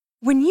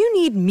When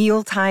you need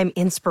mealtime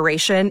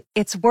inspiration,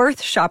 it's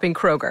worth shopping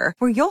Kroger,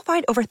 where you'll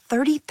find over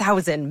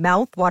 30,000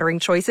 mouth-watering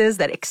choices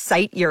that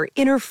excite your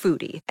inner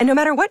foodie. And no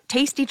matter what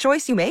tasty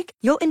choice you make,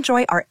 you'll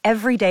enjoy our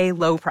everyday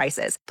low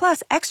prices,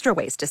 plus extra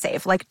ways to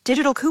save, like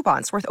digital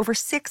coupons worth over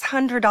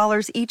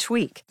 $600 each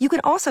week. You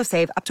can also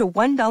save up to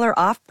 $1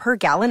 off per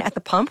gallon at the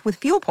pump with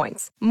fuel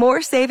points.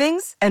 More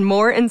savings and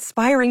more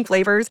inspiring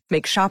flavors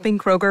make shopping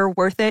Kroger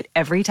worth it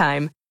every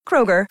time.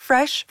 Kroger,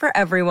 fresh for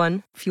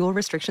everyone. Fuel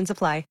restrictions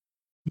apply.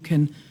 You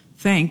can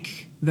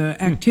thank the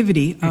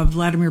activity of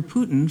Vladimir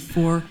Putin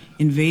for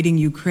invading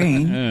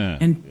Ukraine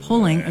and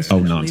pulling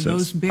essentially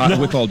those big...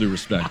 With all due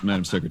respect,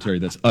 Madam Secretary,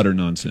 that's utter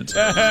nonsense.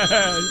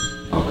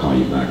 I'll call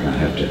you back. I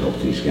have to help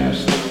these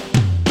guys.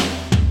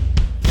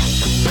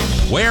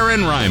 Where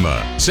in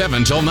Rima,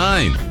 7 till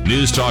 9.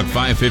 News Talk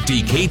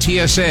 550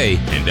 KTSA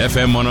and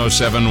FM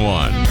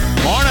 1071.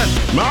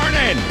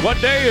 Morning. What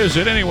day is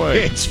it anyway?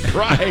 It's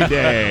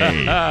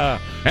Friday.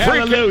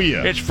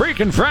 Hallelujah. It's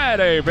freaking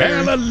Friday, baby.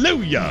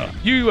 Hallelujah.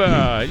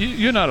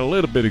 You're not a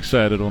little bit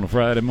excited on a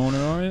Friday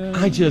morning, are you?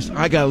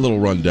 I got a little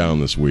run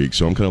down this week,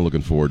 so I'm kind of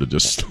looking forward to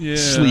just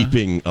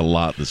sleeping a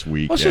lot this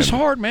week. Well, it's just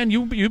hard, man.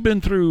 You've been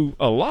through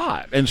a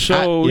lot, and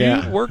so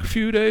you work a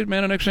few days,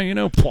 man. The next thing you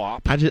know,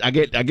 plop. I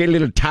get a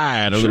little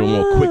tired, a little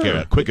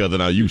more quicker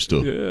than I used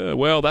to. Yeah.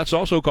 Well, that's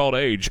also called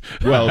age.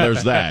 Well,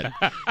 there's that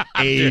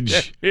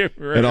age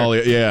and all.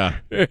 Yeah,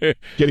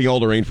 getting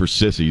older ain't for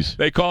sissies.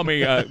 They call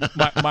me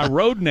my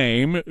road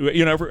name.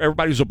 You know,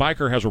 everybody's a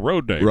biker has a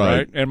road name,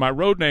 right? And my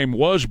road name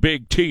was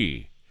Big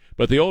T,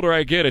 but the older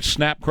I get, it's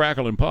Snap,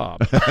 Crackle, and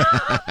Pop.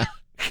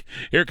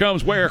 Here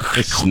comes where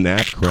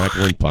Snap,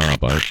 Crackle, and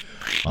Pop.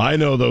 I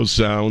know those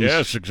sounds.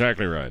 Yes,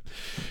 exactly right.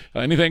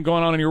 Anything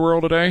going on in your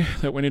world today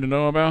that we need to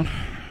know about?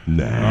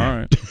 Nah. All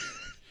right.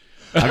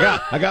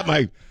 I got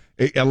my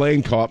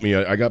Elaine caught me.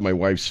 I got my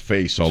wife's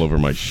face all over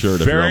my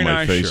shirt. Very on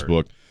my nice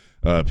Facebook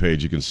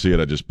page. You can see it.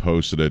 I just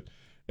posted it.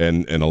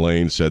 And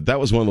Elaine said, that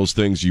was one of those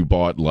things you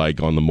bought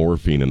like on the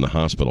morphine in the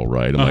hospital,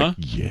 right? I'm like,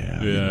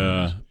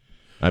 yeah.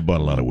 I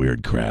bought a lot of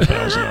weird crap when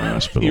I was in the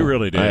hospital. You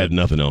really did. I had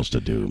nothing else to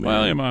do, man.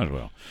 Well, you might as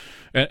well.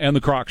 And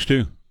the Crocs,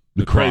 too.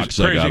 The Crocs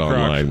I got Crocs.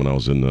 online when I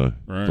was in the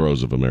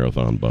throes of a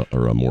marathon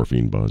or a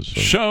morphine buzz.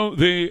 So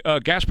the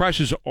gas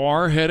prices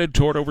are headed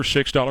toward over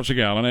 $6 a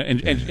gallon.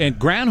 And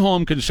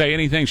Granholm can say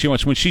anything she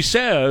wants. When she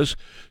says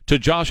to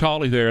Josh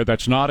Hawley there,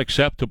 that's not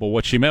acceptable,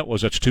 what she meant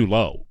was that's too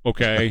low,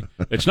 okay?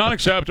 It's not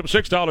acceptable.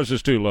 $6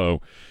 is too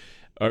low.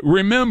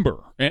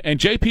 Remember, and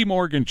J.P.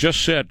 Morgan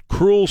just said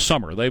cruel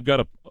summer. They've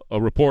got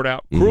a report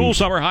out. Cruel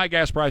summer, high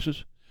gas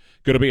prices.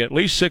 Going to be at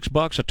least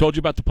 $6. I told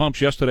you about the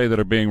pumps yesterday that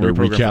are being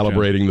reprogrammed. They're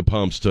recalibrating the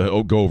pumps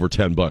to go over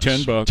 $10.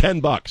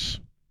 $10.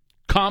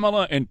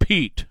 Kamala and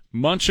Pete,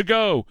 months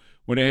ago,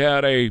 when they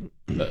had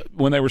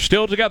when they were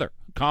still together,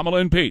 Kamala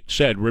and Pete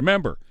said,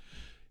 remember,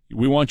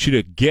 we want you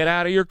to get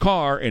out of your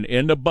car and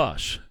in the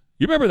bus.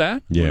 You remember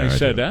that? Yeah, when they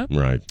said that?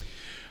 Right.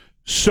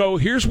 So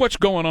here's what's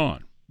going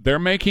on. They're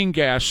making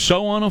gas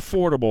so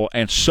unaffordable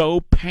and so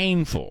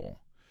painful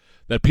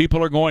that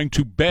people are going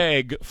to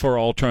beg for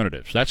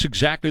alternatives. That's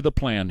exactly the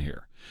plan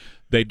here.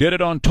 They did it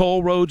on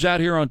toll roads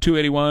out here on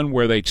 281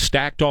 where they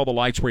stacked all the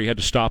lights where you had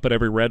to stop at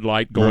every red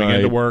light going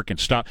into work and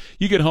stop.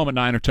 You get home at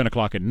 9 or 10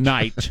 o'clock at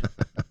night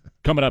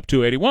coming up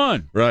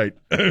 281. Right.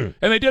 And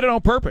they did it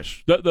on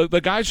purpose.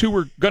 The guys who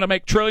were going to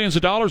make trillions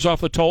of dollars off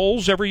the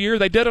tolls every year,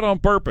 they did it on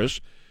purpose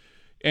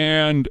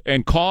and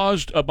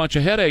caused a bunch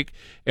of headache.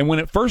 And when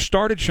it first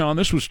started, Sean,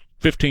 this was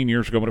 15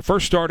 years ago, when it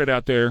first started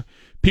out there,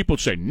 people would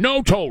say,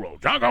 no toll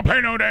roads. I'm going to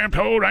pay no damn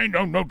toll. I ain't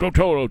no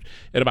toll roads.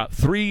 And about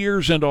 3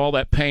 years into all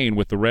that pain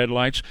with the red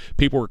lights,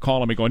 people were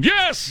calling me going,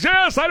 yes,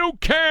 I don't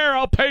care.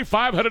 I'll pay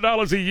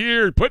 $500 a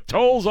year. Put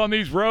tolls on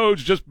these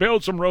roads. Just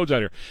build some roads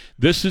out here.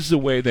 This is the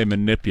way they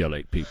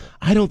manipulate people.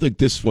 I don't think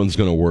this one's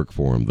going to work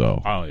for them,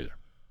 though. I don't either.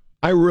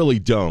 I really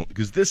don't,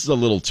 because this is a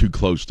little too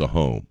close to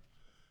home.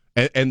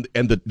 And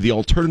the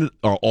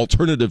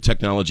alternative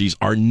technologies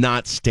are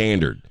not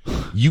standard.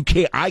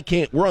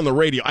 We're on the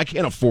radio. I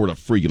can't afford a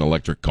freaking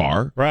electric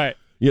car. Right.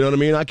 You know what I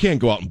mean? I can't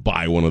go out and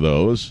buy one of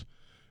those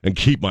and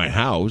keep my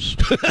house.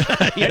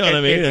 You know what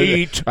I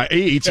mean? I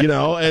eat,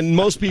 and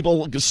most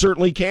people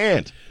certainly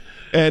can't.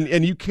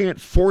 And you can't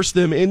force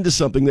them into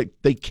something that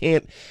they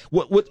can't.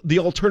 What the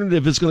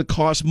alternative is going to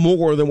cost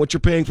more than what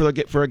you're paying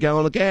for a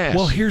gallon of gas.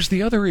 Well, here's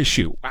the other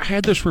issue. I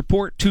had this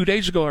report 2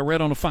 days ago I read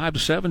on a 5 to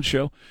 7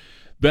 show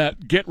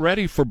that get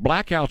ready for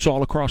blackouts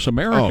all across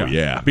America. Oh,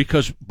 yeah.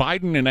 Because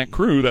Biden and that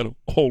crew, that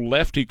whole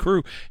lefty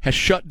crew, has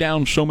shut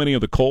down so many of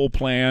the coal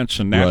plants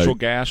and natural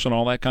gas and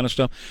all that kind of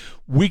stuff.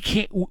 We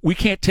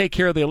can't take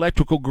care of the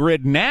electrical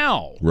grid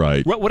now.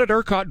 Right. What did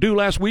ERCOT do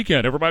last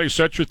weekend? Everybody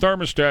set your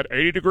thermostat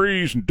 80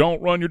 degrees and don't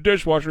run your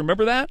dishwasher.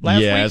 Remember that?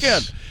 Last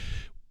weekend.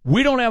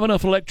 We don't have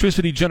enough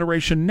electricity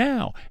generation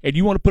now. And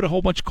you want to put a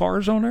whole bunch of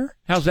cars on there?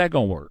 How's that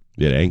going to work?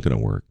 It ain't going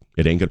to work.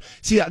 It ain't gonna.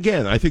 See,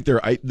 again, I think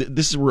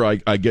this is where I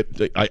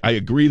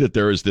agree that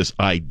there is this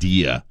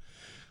idea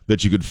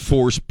that you could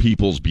force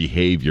people's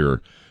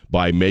behavior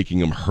by making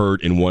them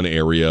hurt in one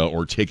area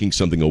or taking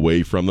something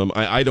away from them.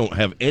 I don't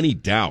have any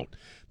doubt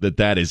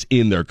that is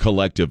in their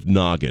collective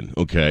noggin,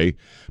 okay?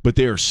 But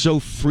they are so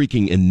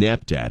freaking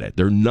inept at it.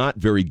 They're not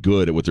very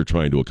good at what they're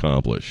trying to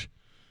accomplish.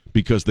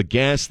 Because the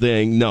gas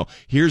thing, no,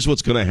 here's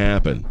what's going to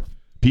happen.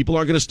 People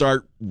aren't going to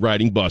start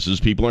riding buses.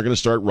 People aren't going to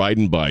start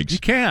riding bikes. You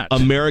can't.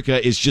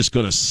 America is just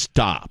going to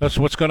stop. That's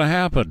what's going to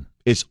happen.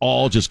 It's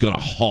all just going to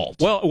halt.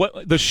 Well,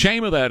 the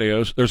shame of that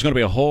is there's going to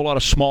be a whole lot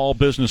of small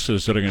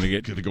businesses that are going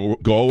to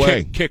get go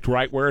away, kicked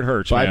right where it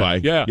hurts. Bye-bye.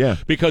 Yeah.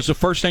 Because the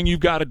first thing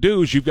you've got to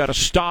do is you've got to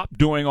stop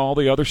doing all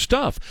the other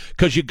stuff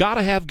because you got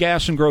to have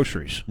gas and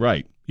groceries.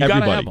 Right. You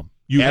got to have them.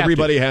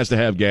 Everybody has to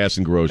have gas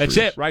and groceries.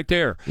 That's it right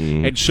there.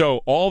 Mm-hmm. And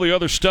so all the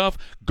other stuff,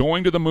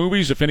 going to the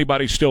movies, if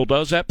anybody still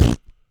does that,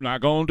 not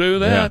going to do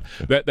that.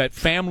 Yeah. That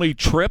family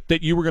trip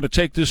that you were going to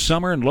take this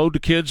summer and load the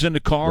kids in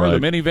the car or the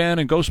minivan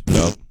and go,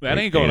 that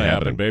ain't going to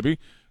happen, baby.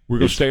 We're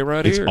going to stay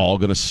right here. It's all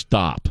going to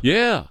stop.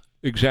 Yeah,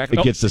 exactly.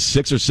 It gets to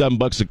 $6 or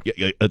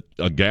 $7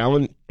 a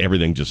gallon.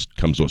 Everything just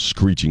comes to a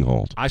screeching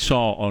halt. I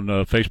saw on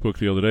Facebook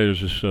the other day, there's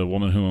this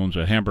woman who owns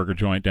a hamburger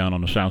joint down on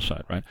the south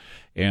side, right?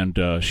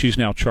 And she's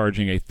now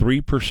charging a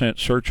 3%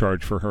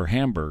 surcharge for her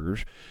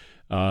hamburgers.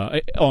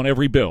 On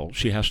every bill,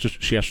 she has to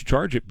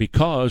charge it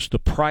because the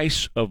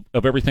price of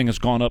everything has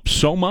gone up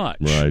so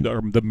much. Right.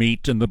 The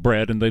meat and the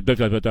bread and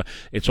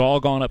it's all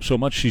gone up so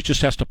much. She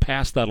just has to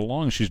pass that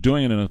along. She's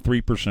doing it in a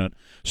 3%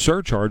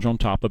 surcharge on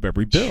top of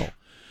every bill.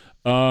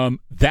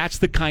 That's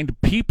the kind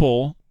of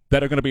people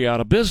that are going to be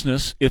out of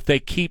business if they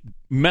keep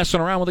messing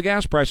around with the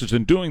gas prices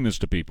and doing this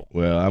to people.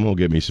 Well, I'm going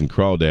to get me some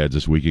crawdads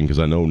this weekend because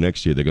I know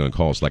next year they're going to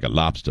cost like a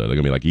lobster. They're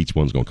going to be like each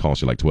one's going to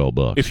cost you like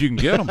 $12. If you can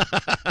get them.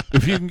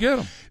 If you can get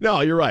them.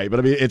 No, you're right. But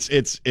I mean,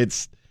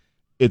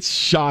 it's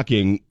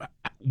shocking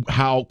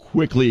how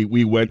quickly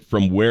we went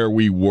from where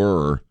we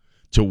were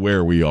to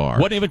where we are.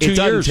 Wasn't even 2 years.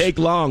 It doesn't take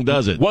long,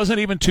 does it? Wasn't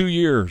even 2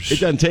 years. It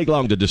doesn't take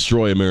long to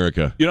destroy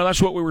America. You know,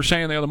 that's what we were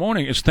saying the other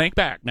morning is think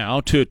back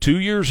now to 2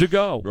 years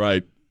ago.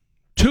 Right.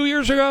 2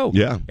 years ago.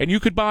 Yeah. And you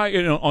could buy,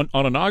 on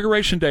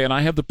Inauguration Day, and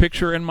I have the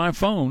picture in my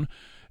phone,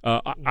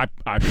 I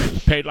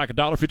paid like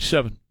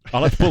 $1.57.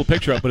 I'll have to pull the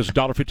picture up, but it's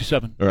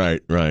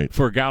 $1.57. Right.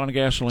 For a gallon of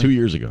gasoline. 2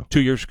 years ago.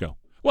 2 years ago.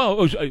 Well, it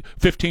was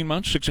 15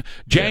 months,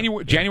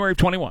 January of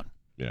 21.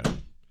 Yeah.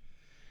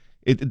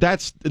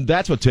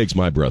 That's what takes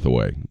my breath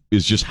away,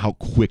 is just how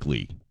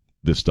quickly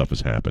this stuff has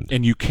happened.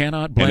 And you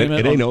cannot blame it.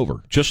 It ain't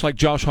over. Just like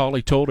Josh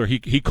Hawley told her, he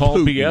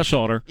called Putin. BS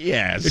on her.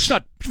 Yes. It's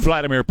not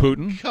Vladimir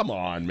Putin. Come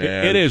on,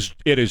 man. It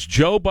is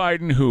Joe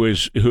Biden who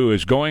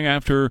is going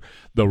after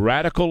the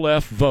radical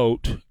left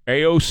vote.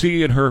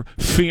 AOC and her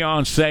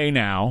fiance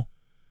now.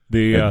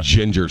 The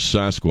ginger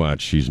Sasquatch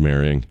she's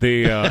marrying.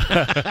 The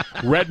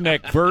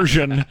redneck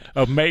version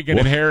of Meghan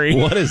and Harry.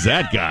 What is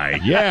that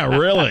guy? Yeah,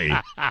 really.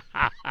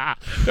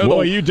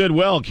 Boy, you did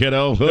well,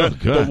 kiddo.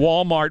 The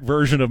Walmart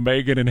version of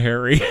Meghan and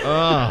Harry.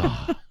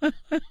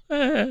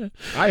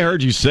 I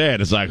heard you say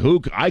it. It's like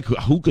who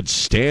could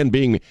stand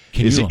being?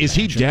 Is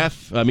he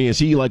deaf? I mean, is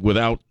he like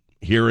without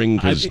hearing?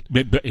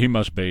 He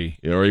must be,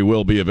 or he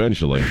will be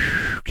eventually.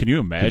 Can you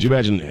imagine? Could you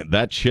imagine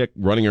that chick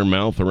running her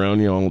mouth around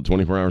you all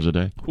 24 hours a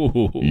day?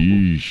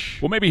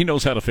 Well, maybe he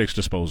knows how to fix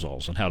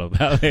disposals and how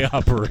they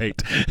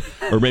operate.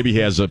 Or maybe he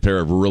has a pair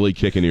of really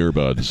kicking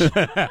earbuds.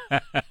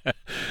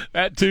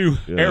 That too.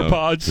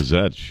 AirPods. Because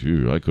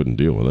I couldn't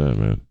deal with that,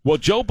 man. Well,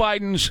 Joe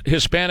Biden's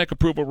Hispanic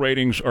approval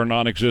ratings are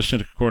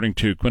non-existent, according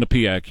to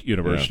Quinnipiac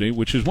University,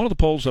 which is one of the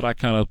polls that I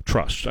kind of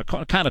trust. I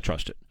kind of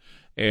trust it.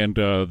 And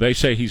they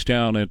say he's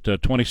down at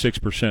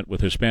 26% with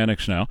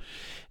Hispanics now.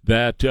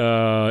 That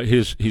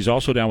he's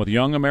also down with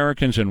young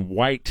Americans and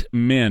white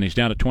men. He's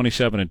down at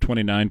 27 and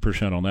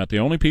 29% on that. The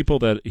only people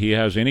that he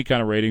has any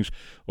kind of ratings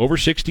over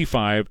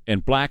 65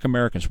 and black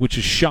Americans, which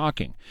is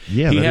shocking.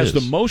 Yeah, he has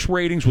the most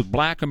ratings with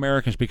black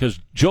Americans because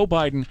Joe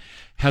Biden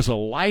has a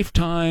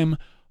lifetime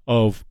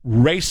of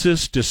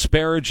racist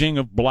disparaging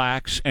of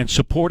blacks and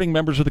supporting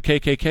members of the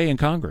KKK in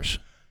Congress.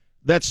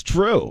 That's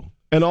true.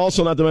 And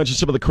also, not to mention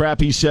some of the crap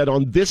he said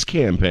on this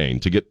campaign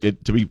to get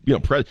it to be,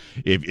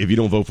 if you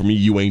don't vote for me,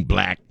 you ain't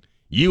black.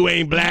 You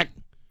ain't black.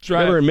 That's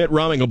right. Remember Mitt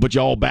Romney gonna put you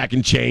all back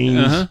in chains.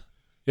 Uh-huh.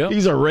 Yep.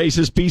 He's a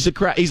racist piece of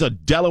crap. He's a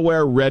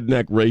Delaware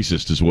redneck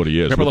racist, is what he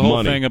is. Remember the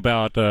whole thing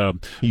about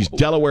he's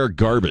Delaware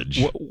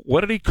garbage.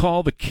 What did he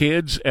call the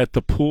kids at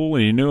the pool?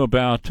 And he knew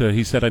about.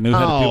 He said, "I knew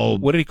how to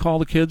do." What did he call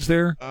the kids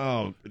there?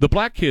 Oh, the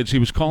black kids. He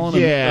was calling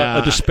them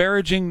a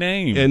disparaging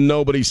name, and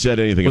nobody said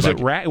anything. Was it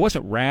rat? It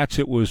wasn't rats.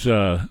 It was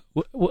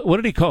what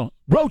did he call them?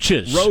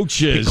 Roaches.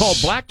 Roaches. He called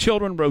black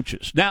children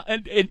roaches. Now,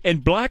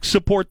 and blacks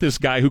support this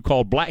guy who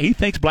called black. He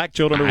thinks black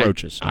children are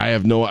roaches. I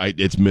have no.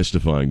 It's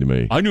mystifying to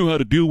me. I knew how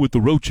to deal with the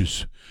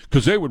roaches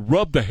because they would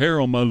rub the hair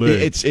on my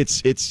leg.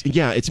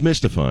 It's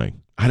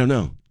mystifying. I don't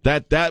know.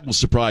 That was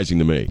surprising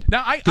to me.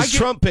 Now, because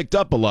Trump picked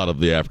up a lot of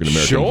the African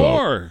American vote.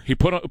 Sure, he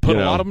put a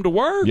lot of them to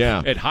work.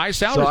 Yeah. At high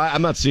salaries. So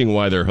I'm not seeing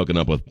why they're hooking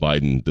up with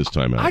Biden this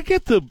time out. I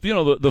get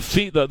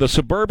the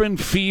suburban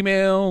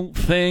female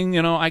thing.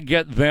 I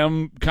get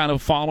them kind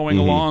of following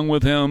along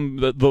with him.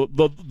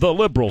 The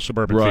liberal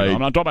suburban female.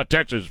 I'm not talking about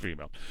Texas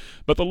female,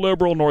 but the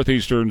liberal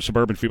northeastern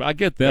suburban female. I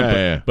get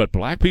them. But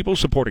black people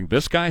supporting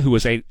this guy who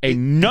is a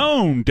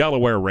known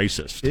Delaware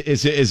racist.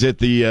 Is it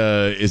the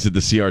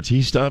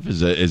CRT stuff?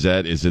 Is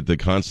it the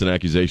constant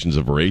accusations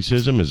of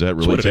racism? Is that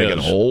really taking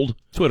hold?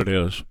 That's what it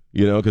is.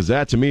 Because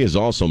that to me is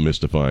also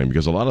mystifying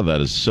because a lot of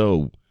that is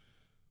so,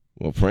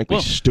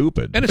 frankly,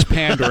 stupid. And it's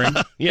pandering.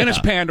 Yeah. And it's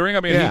pandering. I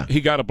mean,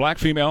 he got a black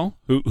female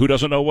who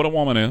doesn't know what a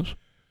woman is,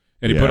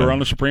 and he put her on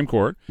the Supreme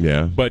Court.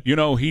 Yeah. But,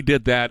 he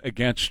did that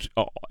against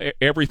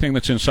everything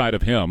that's inside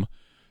of him.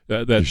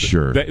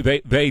 Sure.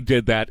 They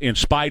did that in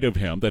spite of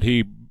him, that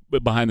he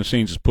behind the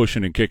scenes is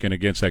pushing and kicking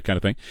against that kind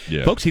of thing.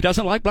 Yeah. Folks, he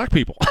doesn't like black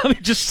people. I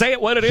mean, just say it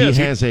what it is.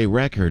 He has a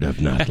record of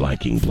not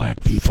liking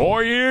black people.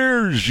 4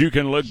 years, you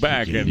can look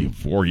back.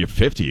 Before you're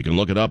 50, you can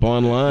look it up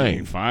online. You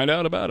can find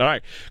out about it. All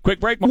right,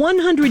 quick break.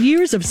 100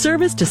 years of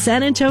service to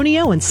San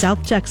Antonio and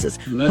South Texas.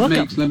 Let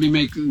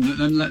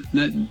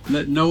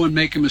no one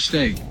make a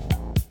mistake.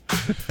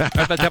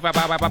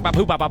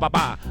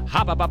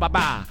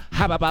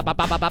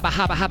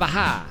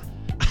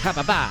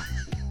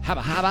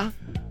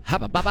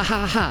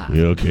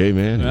 You okay,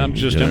 man? I'm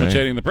just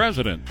imitating the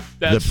president.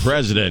 The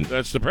president.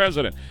 That's the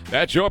president.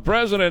 That's your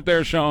president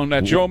there, Sean.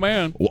 That's your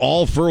man.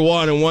 All for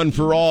one and one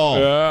for all.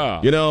 Yeah.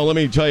 Let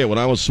me tell you, when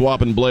I was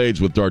swapping blades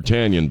with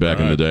D'Artagnan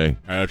back in the day.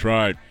 That's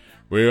right.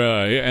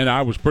 And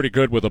I was pretty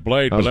good with a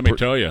blade, but let me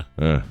tell you.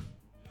 We had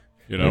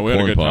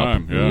a good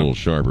time. A little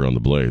sharper on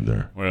the blade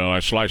there. Well, I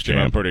sliced him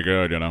in pretty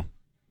good,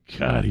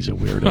 God, he's a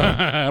weirdo.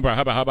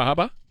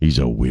 He's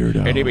a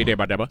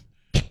weirdo.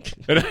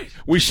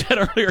 We said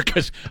earlier,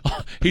 because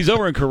he's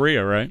over in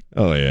Korea, right?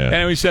 Oh, yeah.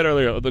 And we said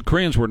earlier, the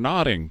Koreans were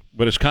nodding,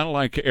 but it's kind of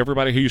like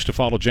everybody who used to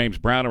follow James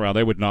Brown around,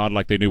 they would nod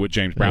like they knew what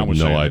James Brown was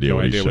saying. No idea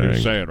what he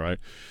was saying, right?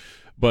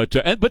 But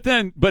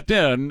then,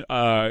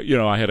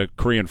 I had a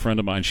Korean friend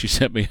of mine. She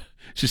sent me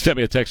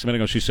a text a minute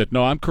ago. She said,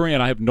 "No, I'm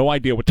Korean. I have no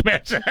idea what the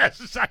man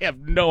says. I have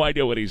no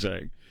idea what he's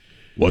saying."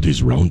 What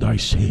is Round Eye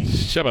saying?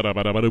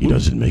 He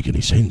doesn't make any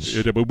sense.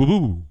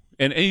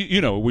 And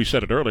we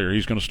said it earlier.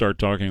 He's going to start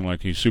talking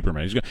like he's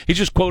Superman. He's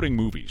just quoting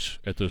movies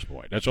at this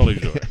point. That's all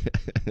he's doing.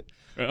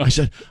 I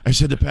said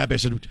to Pappy, I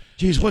said,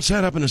 "Geez, what's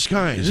that up in the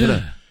sky? Is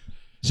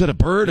it a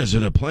bird? Is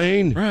it a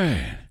plane?"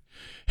 Right.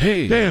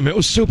 Hey, damn! It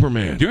was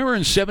Superman. Do you remember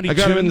in '72? I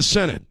got him in the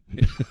Senate.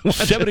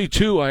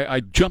 '72. I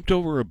jumped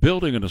over a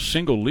building in a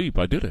single leap.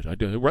 I did it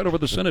right over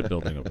the Senate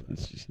building. Over there.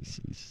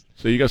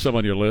 So you got some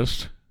on your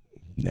list?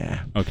 Nah.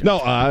 Okay. No,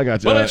 I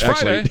got. Well, it's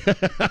Friday.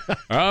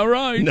 All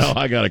right. No,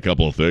 I got a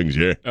couple of things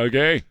here.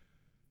 Okay.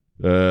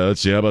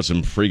 Let's see. How about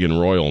some friggin'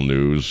 royal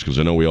news? Because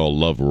I know we all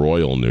love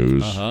royal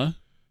news.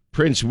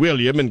 Prince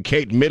William and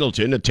Kate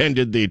Middleton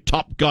attended the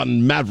Top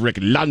Gun Maverick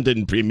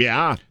London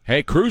premiere.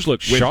 Hey, Cruise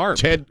looks sharp.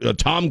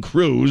 Tom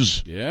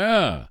Cruise.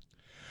 Yeah.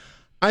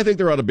 I think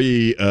there ought to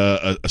be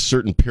a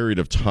certain period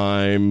of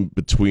time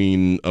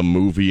between a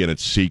movie and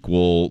its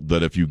sequel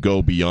that if you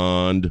go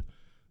beyond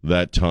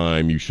that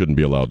time, you shouldn't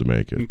be allowed to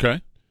make it.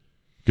 Okay.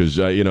 Because,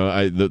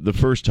 the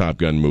first Top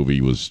Gun movie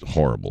was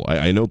horrible.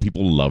 I know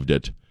people loved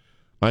it.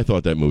 I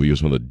thought that movie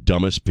was one of the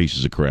dumbest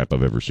pieces of crap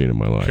I've ever seen in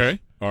my life. Okay.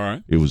 All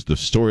right. It was, the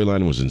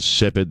storyline was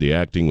insipid. The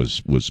acting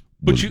was bad.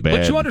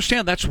 But you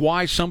understand that's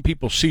why some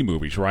people see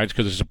movies, right? It's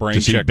because it's a brain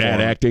check. To see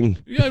bad acting?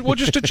 Yeah, well,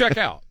 just to check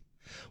out.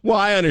 Well,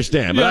 I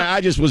understand, but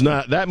I just was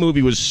not. That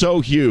movie was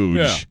so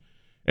huge,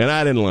 and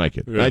I didn't like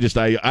it. Yeah.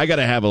 I got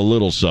to have a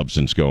little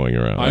substance going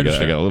around. I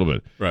got a little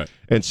bit, right?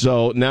 And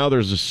so now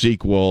there's a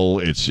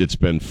sequel. It's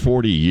been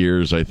 40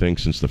 years, I think,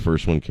 since the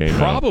first one came out.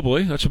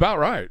 Probably. That's about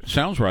right.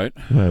 Sounds right.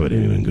 Why would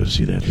anyone go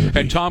see that movie?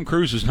 And Tom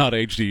Cruise has not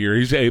aged a year.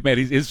 He's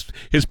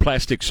his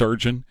plastic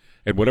surgeon.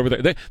 And whatever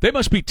they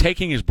must be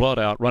taking his blood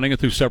out, running it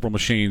through several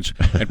machines,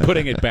 and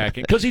putting it back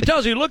in. Because he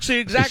does. He looks the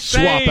exact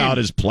same. Swap out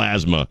his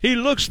plasma. He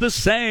looks the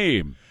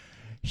same.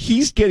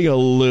 He's getting a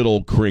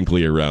little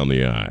crinkly around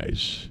the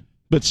eyes.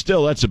 But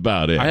still, that's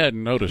about it. I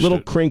hadn't noticed little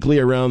crinkly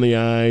around the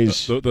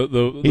eyes.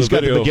 He's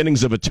got the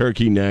beginnings of a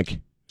turkey neck.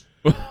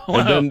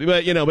 And then,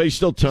 but he's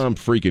still Tom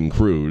freaking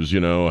Cruise,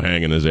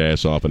 hanging his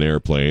ass off an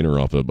airplane or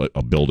off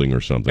a building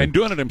or something. And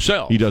doing it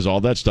himself. He does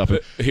all that stuff.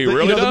 He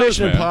really does, the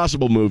Mission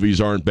Impossible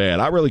movies aren't bad.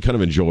 I really kind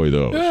of enjoy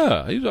those.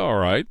 Yeah, he's all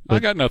right. I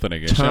got nothing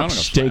against him. Top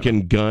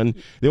Stinking Gun.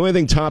 The only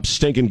thing Top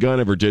Stinking Gun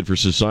ever did for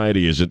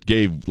society is it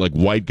gave,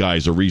 white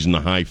guys a reason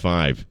to high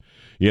five.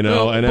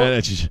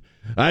 It's just,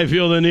 I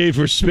feel the need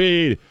for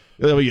speed.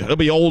 There'll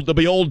be old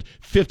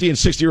 50 and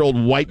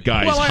 60-year-old white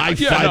guys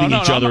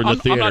high-fiving each other in the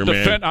theater,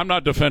 man. I'm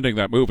not defending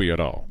that movie at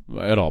all.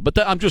 But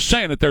I'm just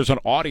saying that there's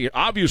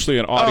obviously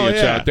an audience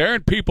out there,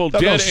 and people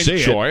did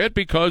enjoy it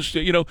because,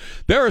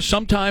 there are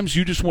sometimes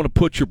you just want to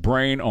put your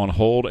brain on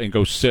hold and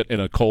go sit in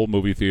a cold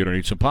movie theater and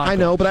eat some popcorn. I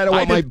know, but I don't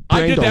want my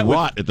brain to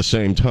rot at the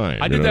same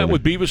time. I did that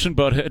with Beavis and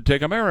Butthead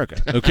Take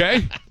America,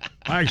 okay?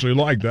 I actually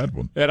like that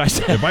one. And I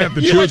said, if I have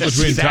to choose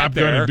between Top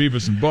Gun and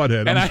Beavis and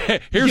Butthead, I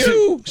did.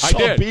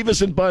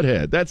 Beavis and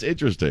Butthead. That's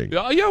interesting.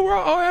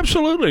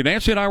 Absolutely.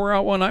 Nancy and I were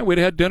out one night. We'd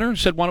had dinner and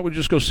said, why don't we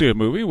just go see a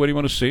movie? What do you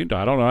want to see?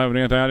 I don't know. I have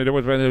anything to do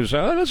with it.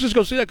 Let's just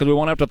go see that because we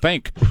won't have to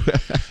think.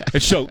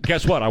 And so,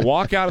 guess what? I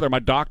walk out of there, my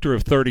doctor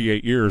of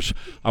 38 years,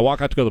 I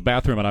walk out to go to the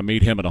bathroom and I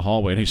meet him in the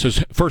hallway. And he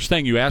says, first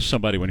thing you ask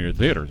somebody when you're at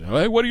the theater,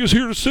 hey, what are you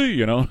here to see?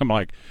 You know, I'm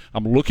like,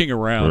 I'm looking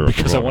around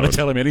because I want to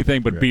tell him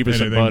anything but Beavis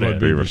and Butthead.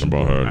 Beavis and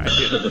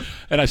Butthead.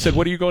 And I said,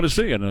 what are you going to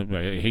see?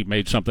 And he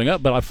made something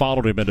up, but I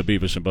followed him into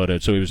Beavis and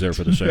Butthead, so he was there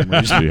for the same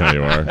reason. See how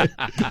you are.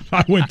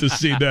 I went to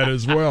see that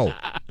as well.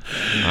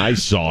 I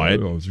saw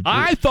it.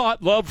 I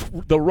thought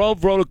the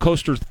Love roller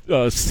coaster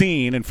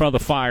scene in front of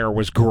the fire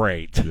was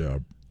great. Yeah.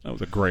 That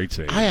was a great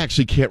scene. I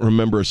actually can't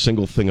remember a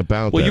single thing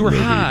about that you were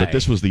movie, high. but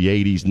this was the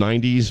 80s,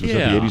 90s? Was it the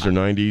 80s or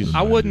 90s?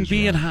 I wasn't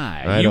being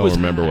high. I don't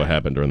remember what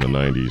happened during the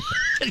 90s.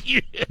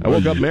 I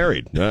woke up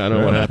married. I don't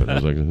know what happened. I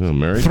was like,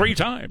 married? 3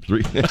 times.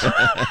 To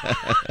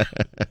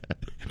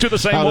the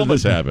same How woman. did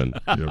this happen?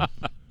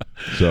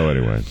 So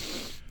anyway,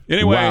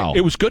 wow.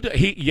 It was good.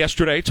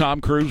 Yesterday,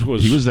 Tom Cruise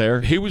was. He was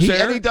there. He was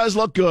there. And he does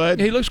look good.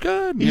 He looks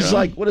good. He's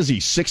like, what is he,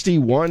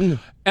 61?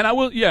 And I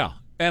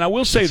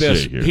will say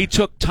this: he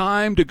took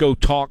time to go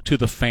talk to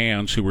the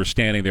fans who were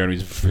standing there, and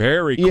he's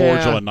very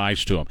cordial and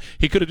nice to them.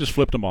 He could have just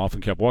flipped them off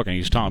and kept walking.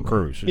 He's Tom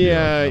Cruise.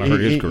 Yeah, I heard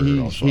his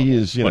career also. He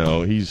is.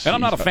 He's. And I'm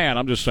not a fan.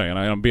 I'm just saying.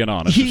 I'm being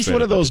honest. He's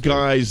one of those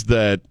guys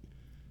that,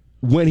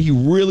 when he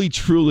really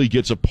truly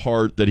gets a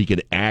part that he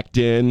can act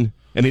in,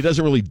 and he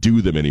doesn't really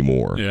do them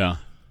anymore. Yeah.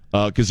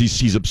 Because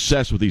he's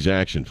obsessed with these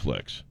action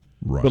flicks.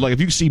 Right. But like if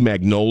you see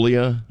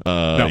Magnolia,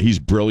 he's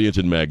brilliant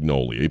in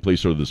Magnolia. He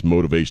plays sort of this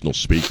motivational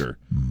speaker,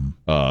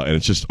 and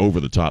it's just over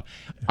the top.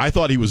 I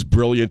thought he was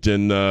brilliant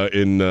in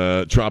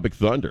Tropic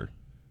Thunder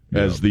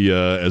as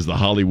the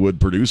Hollywood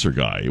producer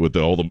guy with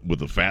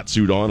the fat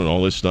suit on and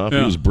all this stuff. Yeah.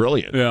 He was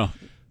brilliant. Yeah.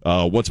 Born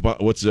on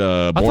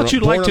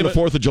the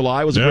 4th of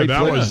July was a great that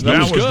flick. was That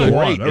was the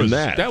one. great in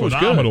that. That was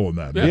phenomenal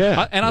good. in that.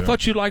 Yeah. And I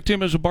thought you liked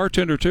him as a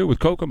bartender too with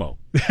Kokomo.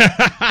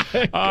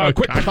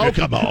 Quick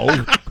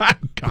Kokomo.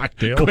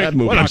 Cocktail. That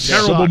movie What a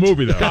terrible sucked.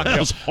 movie that That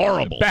was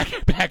horrible.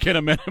 Back in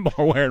a minute,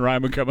 more Ware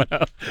Ryman coming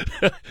up.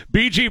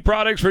 BG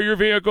products for your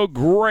vehicle,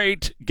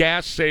 great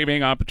gas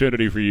saving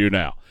opportunity for you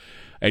now.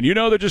 And you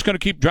know they're just going to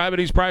keep driving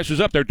these prices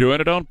up. They're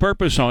doing it on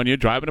purpose on you,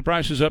 driving the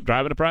prices up,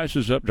 driving the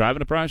prices up, driving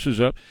the prices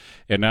up.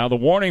 And now the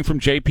warning from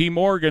J.P.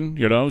 Morgan,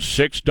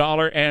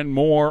 $6 and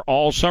more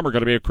all summer.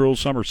 Going to be a cruel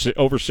summer,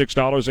 over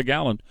 $6 a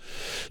gallon.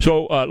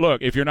 So,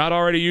 look, if you're not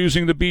already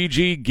using the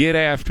BG, get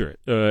after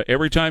it.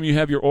 Every time you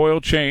have your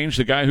oil changed,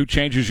 the guy who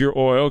changes your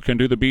oil can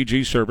do the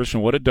BG service.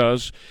 And what it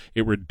does,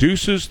 it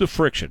reduces the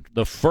friction.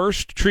 The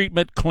first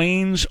treatment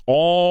cleans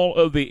all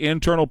of the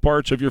internal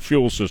parts of your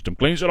fuel system,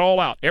 cleans it all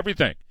out,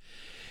 everything.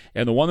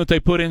 And the one that they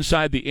put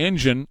inside the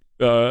engine,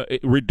 it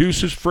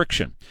reduces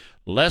friction.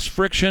 Less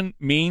friction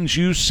means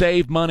you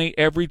save money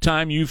every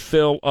time you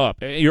fill up.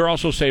 You're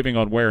also saving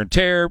on wear and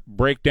tear,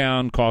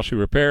 breakdown, costly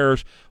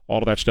repairs, all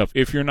of that stuff.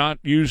 If you're not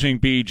using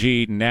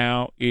BG,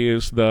 now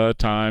is the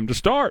time to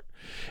start.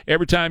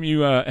 Every time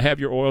you have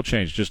your oil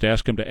changed, just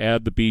ask them to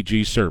add the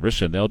BG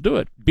service, and they'll do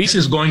it. This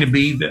is going to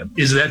be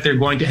that they're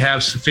going to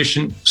have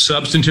sufficient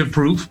substantive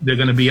proof. They're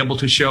going to be able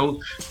to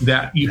show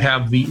that you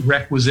have the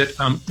requisite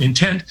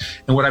intent.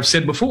 And what I've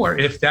said before,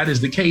 if that is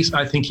the case,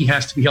 I think he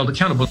has to be held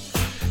accountable.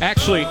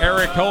 Actually,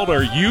 Eric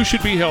Holder, you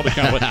should be held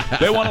accountable.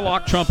 They want to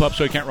lock Trump up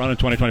so he can't run in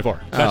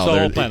 2024. That's the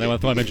whole plan. They want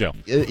to throw him in jail.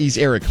 He's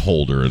Eric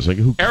Holder. It's like,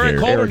 who cares? Eric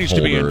Holder needs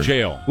to be in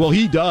jail. Well,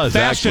 he does,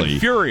 Fast actually.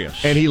 and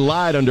Furious. And he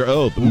lied under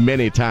oath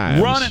many times.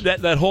 Running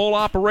that whole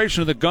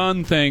operation of the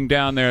gun thing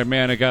down there,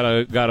 man, it got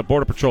a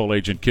Border Patrol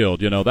agent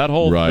killed. That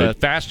whole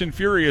Fast and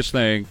Furious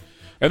thing.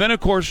 And then, of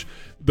course,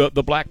 the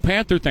Black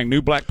Panther thing,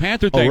 new Black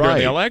Panther thing during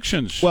the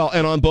elections. Well,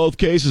 and on both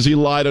cases, he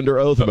lied under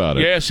oath about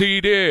it. Yes, he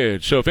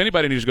did. So if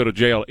anybody needs to go to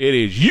jail, it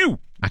is you.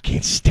 I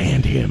can't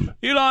stand him.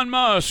 Elon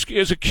Musk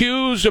is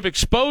accused of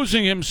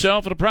exposing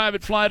himself as a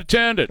private flight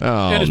attendant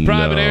in his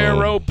private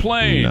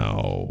aeroplane.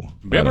 No.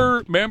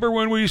 Remember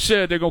when we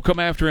said they're going to come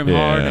after him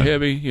hard and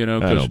heavy? I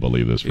don't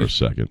believe this for a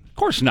second. Of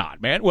course not,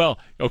 man. Well,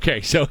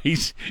 okay, so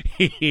he's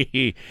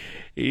saying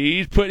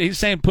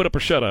put up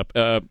or shut up.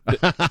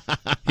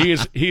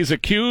 He's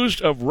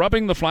accused of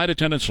rubbing the flight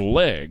attendant's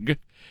leg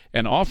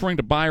and offering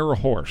to buy her a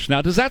horse.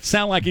 Now, does that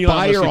sound like Elon Musk?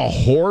 Buy her a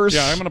horse?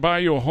 Yeah, I'm going to buy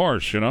you a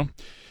horse,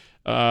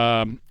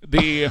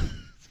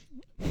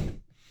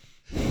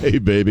 Hey,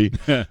 baby,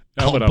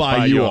 I'll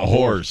buy you a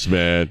horse,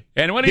 man.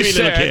 And when he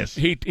said,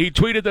 he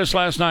tweeted this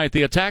last night,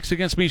 the attacks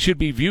against me should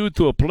be viewed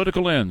through a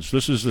political lens.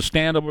 This is the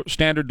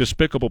standard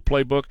despicable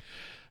playbook.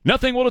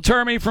 Nothing will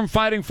deter me from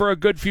fighting for a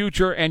good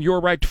future and your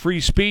right to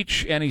free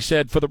speech. And he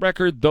said, for the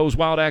record, those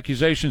wild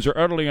accusations are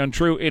utterly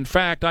untrue. In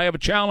fact, I have a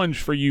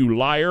challenge for you,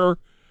 liar.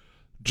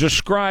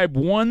 Describe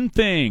one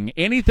thing,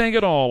 anything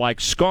at all,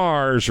 like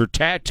scars or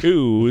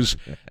tattoos,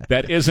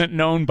 that isn't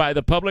known by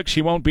the public.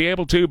 She won't be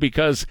able to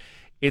because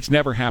It's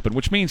never happened,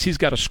 which means he's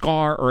got a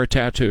scar or a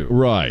tattoo.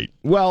 Right.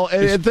 Well,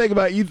 and think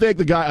about it. You think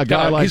a guy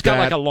like he's got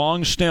that, like a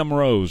long stem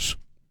rose.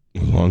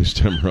 Long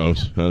stem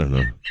rose. I don't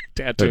know.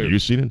 Tattoo. Have you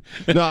seen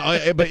it?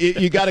 No, but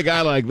you got a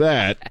guy like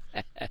that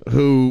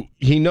who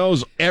he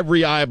knows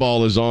every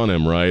eyeball is on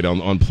him, right?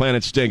 On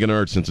planet Stinking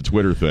Earth, since a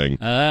Twitter thing.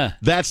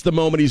 That's the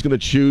moment he's going to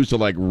choose to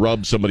like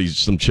rub some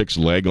chick's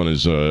leg on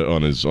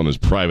his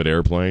private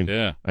airplane.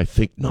 Yeah. I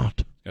think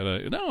not.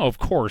 No, of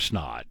course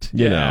not.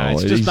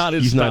 It's just not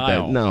his style. Not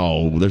that.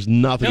 No, there's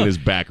nothing in his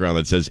background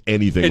that says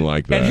anything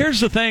like that. And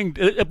here's the thing,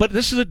 but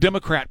this is a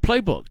Democrat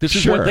playbook. This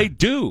is what they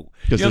do.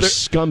 Because they're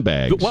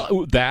scumbags.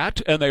 Well,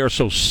 that, and they are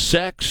so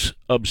sex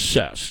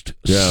obsessed.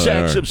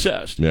 Yeah,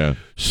 obsessed. Yeah.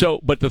 So,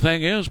 but the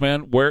thing is,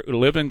 man,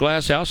 live in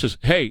glass houses.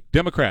 Hey,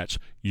 Democrats,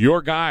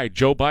 your guy,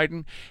 Joe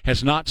Biden,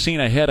 has not seen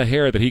a head of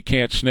hair that he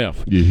can't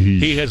sniff.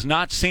 He has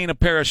not seen a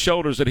pair of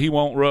shoulders that he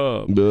won't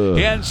rub.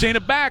 He hasn't seen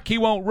a back he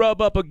won't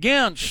rub up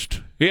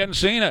against. He hadn't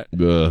seen it.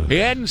 He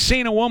hadn't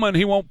seen a woman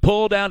he won't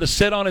pull down to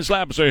sit on his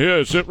lap and say,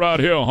 "Here, sit right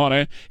here,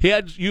 honey." He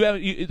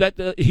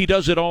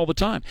does it all the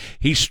time.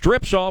 He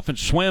strips off and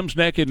swims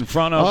naked in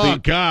front of Oh,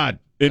 God.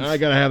 I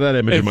got to have that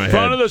image in my head. In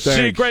front of the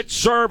Secret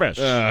Service.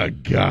 Oh,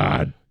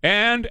 God.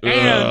 And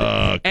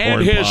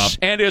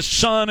his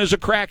son is a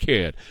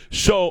crackhead.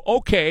 So,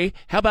 okay,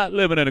 how about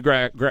living in a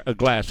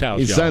glass house?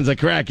 His son's a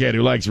crackhead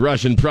who likes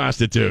Russian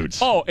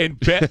prostitutes. Oh,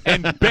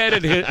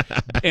 embedded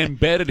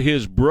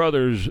his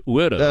brother's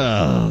widow.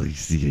 Oh,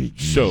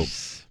 so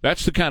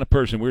that's the kind of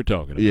person we're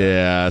talking about.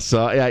 Yeah.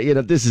 So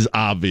this is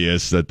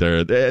obvious that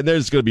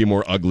there's going to be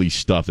more ugly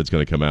stuff that's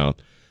going to come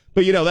out.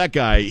 But that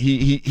guy,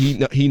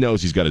 he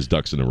knows he's got his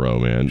ducks in a row,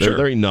 man.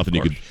 There ain't nothing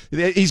you could.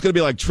 He's going to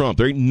be like Trump.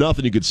 There ain't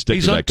nothing you could stick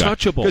to that guy. He's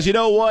untouchable. Because you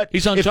know what?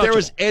 He's untouchable. If there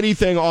was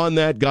anything on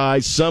that guy,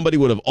 somebody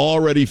would have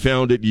already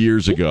found it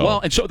years ago.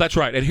 Well, and so that's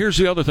right. And here's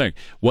the other thing: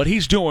 what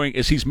he's doing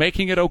is he's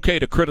making it okay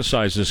to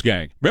criticize this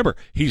gang. Remember,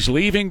 he's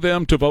leaving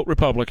them to vote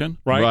Republican,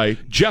 right? Right.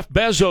 Jeff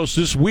Bezos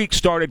this week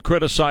started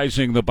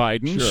criticizing the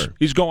Bidens. Sure.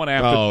 He's going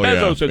after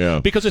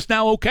Bezos because it's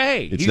now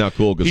okay. It's now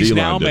cool because he's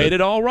Elon now did made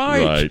it all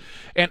right.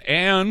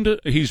 And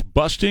he's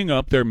busting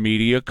up their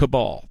media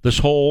cabal. This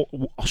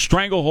whole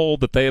stranglehold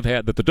that they have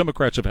had, that the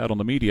Democrats have had on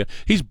the media,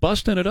 he's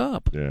busting it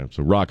up. Yeah,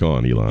 so rock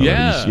on, Elon.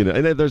 Yeah. And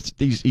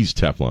he's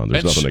Teflon.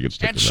 There's nothing they can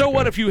stick to. And so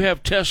what if you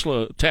have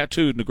Tesla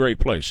tattooed in a great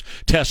place?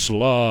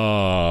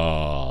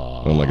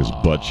 Tesla. On like his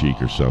butt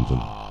cheek or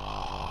something.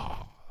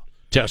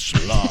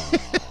 Tesla.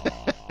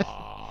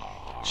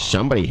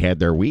 Somebody had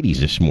their Wheaties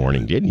this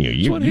morning, didn't you?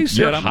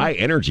 You're high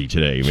energy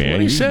today, man.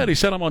 What he said. He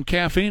said I'm on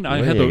caffeine.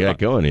 I had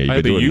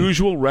the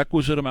usual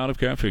requisite amount of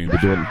caffeine.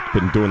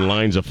 Been doing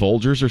lines of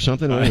Folgers or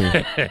something?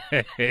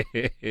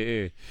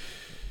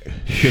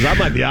 Because I'm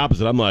like the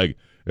opposite. I'm like,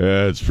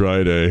 it's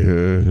Friday.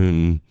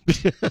 You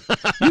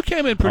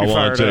came in pretty fired up. I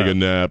want to take a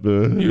nap.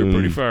 You were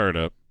pretty fired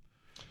up.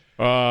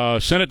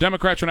 Senate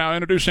Democrats are now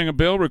introducing a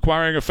bill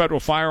requiring a federal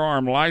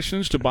firearm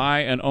license to buy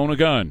and own a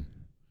gun.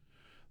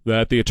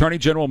 That the Attorney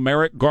General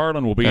Merrick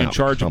Garland will be in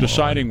charge of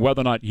deciding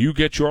whether or not you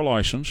get your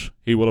license.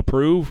 He will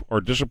approve or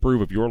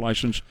disapprove of your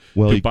license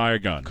to buy a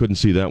gun. Couldn't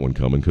see that one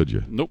coming, could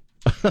you? Nope.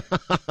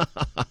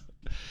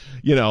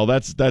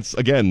 That's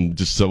again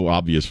just so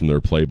obvious from their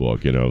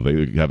playbook.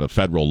 They have a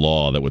federal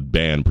law that would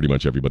ban pretty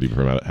much everybody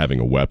from having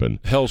a weapon.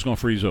 Hell's gonna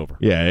freeze over.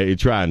 Yeah, you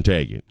try and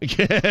take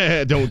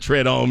it. Don't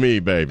tread on me,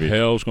 baby.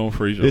 Hell's gonna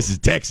freeze over. This is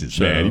Texas,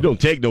 man. You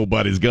don't take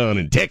nobody's gun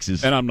in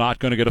Texas. And I'm not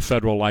going to get a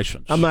federal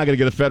license. I'm not going to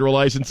get a federal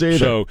license either.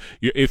 So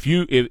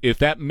if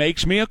that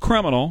makes me a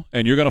criminal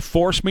and you're going to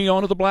force me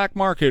onto the black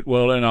market,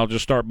 well, then I'll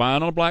just start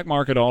buying on the black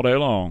market all day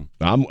long.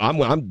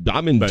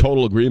 I'm in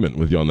total agreement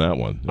with you on that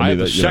one. I have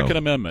the Second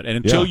Amendment, and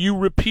until you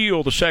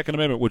repeal the Second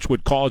Amendment, which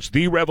would cause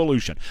the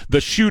revolution,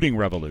 the shooting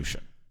revolution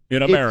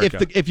in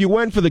America. If you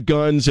went for the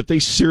guns, if they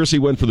seriously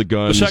went for the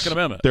guns, the Second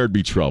Amendment, there'd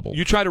be trouble.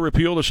 You try to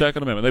repeal the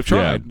Second Amendment. They've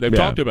tried. They've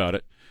talked about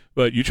it.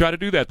 But you try to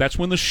do that. That's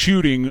when the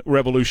shooting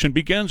revolution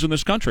begins in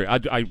this country.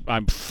 I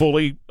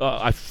fully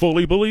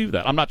believe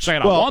that. I'm not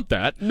saying I want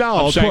that.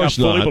 No, I'm saying course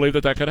I fully not. believe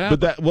that could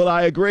happen. But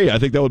I agree. I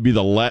think that would be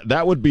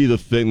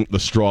the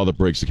straw that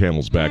breaks the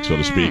camel's back, so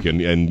to speak. And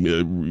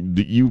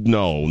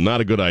not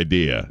a good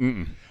idea.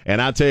 Mm-mm. And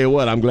I'll tell you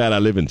what, I'm glad I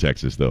live in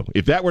Texas, though.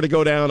 If that were to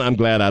go down, I'm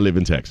glad I live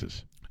in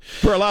Texas.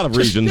 For a lot of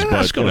reasons, but I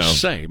was going to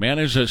say, man,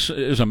 there's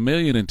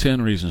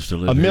 1,000,010 reasons to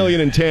live.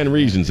 1,000,010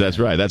 reasons. That's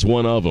right. That's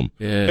one of them.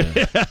 Yeah.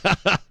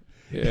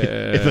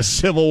 If a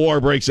civil war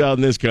breaks out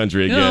in this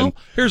country again,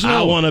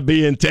 I want to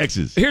be in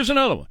Texas. Here's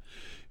another one.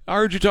 I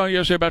heard you talking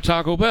yesterday about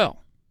Taco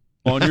Bell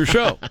on your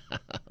show.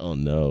 Oh,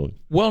 no.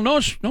 Well, no,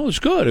 it's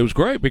good. It was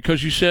great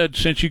because you said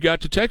since you got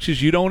to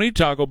Texas, you don't eat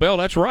Taco Bell.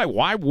 That's right.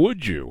 Why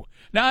would you?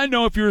 Now, I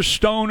know if you're a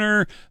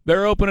stoner,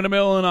 they're open in the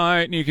middle of the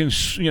night, and you can,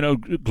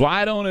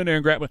 glide on in there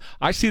and grab it.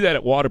 I see that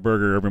at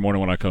Whataburger every morning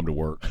when I come to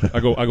work.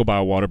 I go buy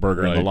a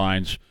Whataburger, and the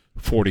line's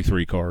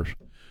 43 cars.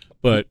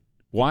 But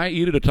Why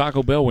eat at a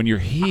Taco Bell when you're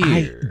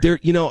here?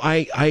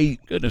 I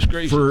Goodness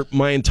gracious. For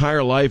my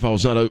entire life, I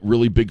was not a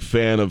really big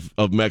fan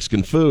of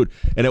Mexican food,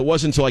 and it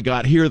wasn't until I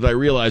got here that I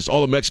realized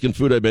all the Mexican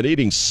food I've been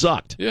eating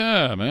sucked.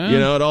 Yeah, man.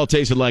 It all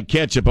tasted like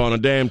ketchup on a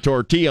damn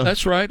tortilla.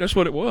 That's right. That's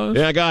what it was.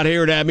 Yeah, I got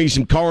here to have me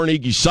some carne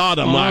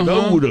asada. I'm like,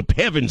 oh, the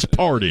heavens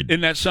parted.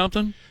 Isn't that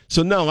something?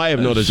 So, no, I have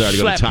no desire to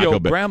go to Taco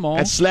Bell. Grandma.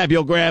 That's slap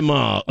your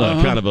grandma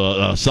kind of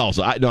a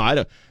salsa. I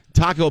don't.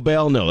 Taco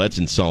Bell, no, that's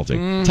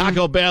insulting.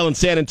 Taco Bell in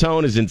San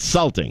Antonio is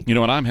insulting. You know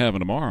what I'm having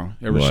tomorrow?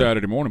 Every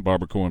Saturday morning,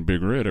 barbacoa and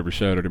Big Red. Every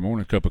Saturday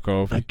morning, a cup of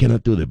coffee. I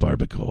cannot do the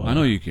barbacoa. I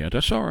know you can't.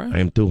 That's all right. I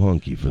am too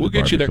hunky for the barbacoa. We'll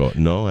get you there.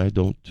 No, I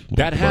don't.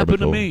 That happened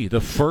to me. The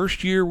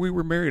first year we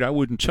were married, I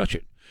wouldn't touch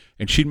it.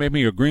 And she'd make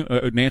me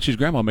Nancy's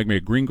grandma make me a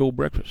gringo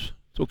breakfast.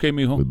 It's okay,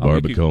 mijo. With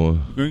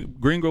barbacoa?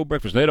 Gringo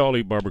breakfast. They'd all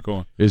eat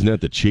barbacoa. Isn't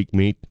that the cheek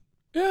meat?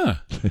 Yeah.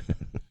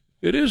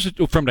 It is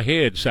from the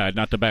head side,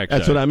 not the back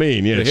That's side. What I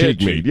mean. Yeah,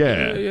 cheek meat.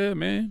 Yeah. Yeah,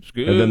 man. It's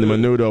good. And then the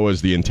menudo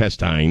is the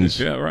intestines.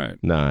 Yeah, right.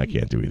 Nah, I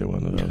can't do either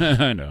one of those.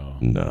 I know.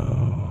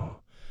 No.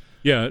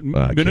 Yeah,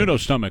 menudo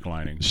stomach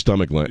lining.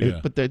 Stomach lining.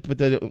 Yeah. But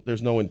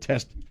there's no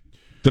intestine.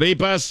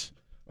 Tripas?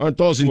 Aren't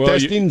those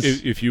intestines?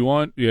 If you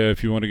want to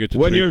get to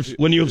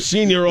when you've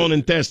seen your own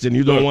intestine,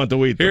 you don't want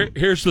to eat them.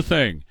 Here's the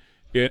thing.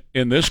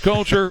 In this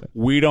culture,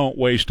 we don't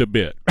waste a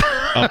bit.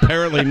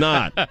 Apparently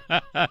not.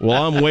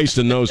 Well, I'm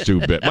wasting those two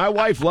bits. My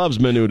wife loves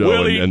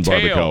menudo and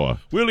barbacoa.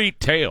 We'll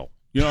eat tail.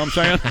 You know what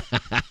I'm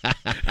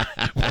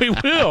saying? We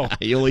will.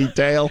 You'll eat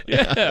tail?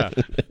 Yeah.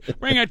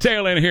 Bring that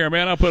tail in here,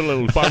 man. I'll put a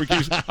little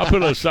barbecue. I'll put a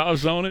little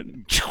sauce on it.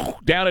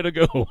 Down it'll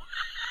go.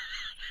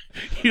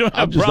 You don't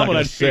have I'm just not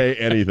going to say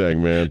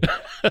anything, man.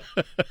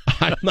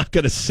 I'm not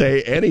going to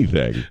say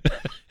anything.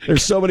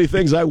 There's so many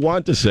things I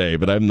want to say,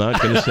 but I'm not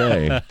going to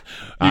say.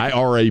 I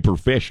are a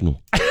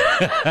professional.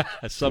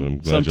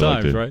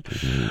 Sometimes, right?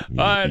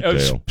 All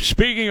right.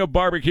 Speaking of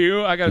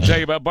barbecue, I got to tell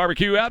you about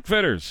Barbecue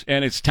Outfitters,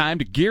 and it's time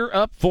to gear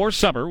up for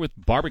summer with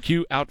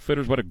Barbecue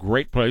Outfitters. What a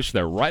great place!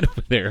 They're right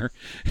over there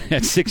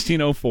at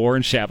 1604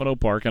 in Chavano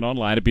Park, and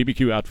online at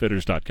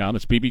bbqoutfitters.com.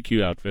 It's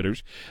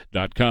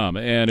bbqoutfitters.com.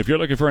 And if you're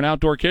looking for an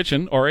outdoor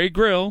kitchen or a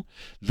grill,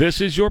 this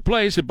is your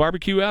place at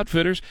Barbecue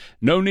Outfitters.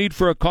 No need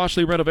for a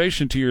costly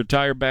renovation to your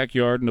entire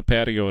backyard and the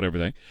patio and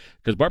everything,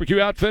 because Barbecue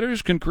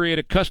Outfitters can create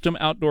a custom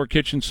outdoor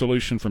kitchen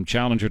solution from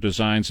Challenger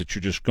designs that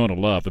you're just going to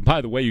love. And by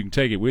the way, you can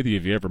take it with you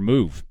if you ever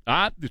move.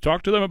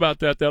 Talk to them about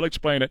that. They'll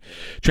explain it.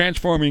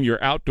 Transforming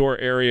your outdoor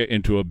area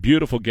into a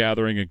beautiful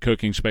gathering and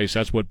cooking space.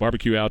 That's what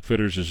Barbecue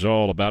Outfitters is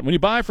all about. When you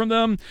buy from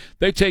them,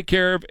 they take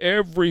care of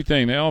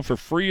everything. They offer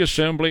free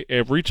assembly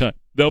every time.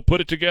 They'll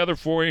put it together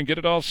for you and get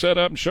it all set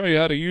up and show you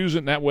how to use it.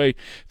 And that way,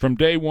 from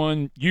day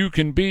one, you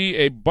can be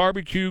a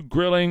barbecue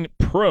grilling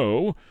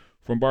pro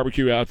from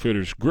Barbecue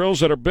Outfitters. Grills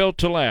that are built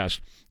to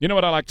last. You know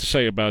what I like to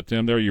say about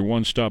them? They're your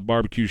one-stop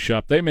barbecue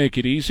shop. They make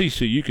it easy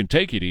so you can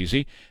take it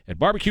easy at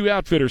Barbecue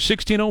Outfitters,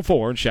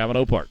 1604 in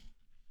Chavano Park.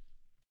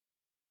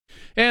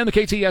 And the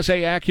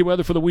KTSA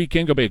AccuWeather for the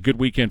weekend. Going to be a good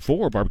weekend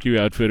for Barbecue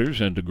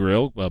Outfitters and to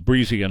grill.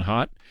 Breezy and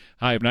hot.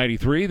 High of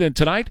 93. Then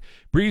tonight,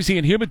 breezy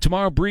and humid.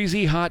 Tomorrow,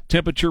 breezy, hot,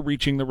 temperature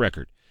reaching the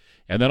record.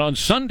 And then on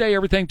Sunday,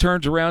 everything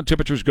turns around.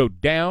 Temperatures go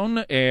down,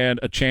 and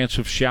a chance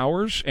of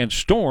showers and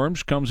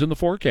storms comes in the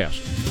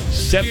forecast.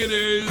 It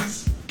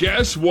is.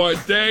 Guess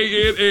what day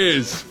it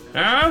is?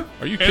 Huh?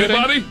 Are you kidding?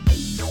 Anybody?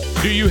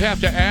 Do you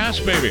have to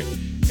ask, baby?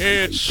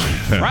 It's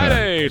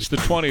Friday. It's the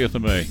 20th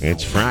of May.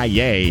 It's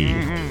Friday.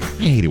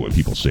 I hate it when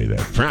people say that.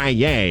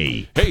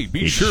 Friday. Hey,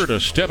 be sure to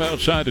step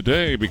outside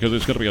today because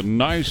it's going to be a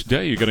nice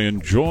day. You're going to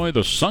enjoy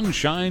the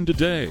sunshine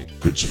today.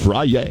 It's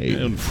Friday.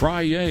 And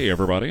Friday,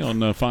 everybody, on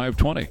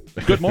 520.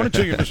 Good morning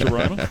to you, Mr.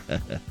 Ryman.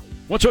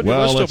 What's on your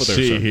list over there, sir? Well,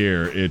 let's see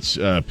here. It's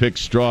Pick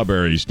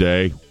Strawberries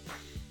Day.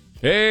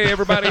 Hey,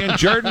 everybody in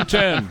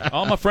Jourdanton.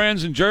 All my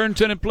friends in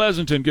Jourdanton and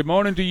Pleasanton, good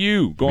morning to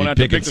you. Going out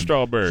to pick the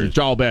strawberries.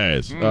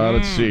 Strawberries.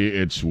 Let's see.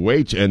 It's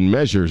Weight and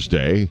Measures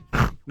Day.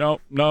 No.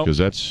 Because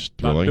that's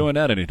thrilling. Not doing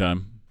that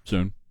anytime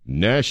soon.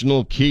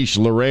 National Quiche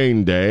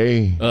Lorraine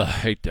Day. I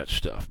hate that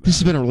stuff, man. This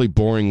has been a really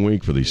boring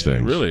week for these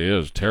things. It really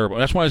is terrible.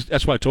 That's why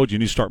I told you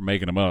need to start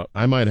making them up.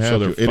 I might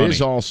have to. It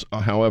is also,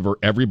 however,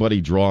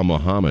 Everybody Draw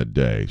Muhammad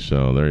Day.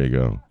 So there you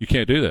go. You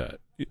can't do that.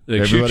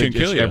 They shoot you and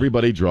kill you.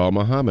 Everybody Draw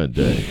Muhammad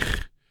Day.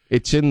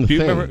 It's in the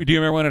thing. Do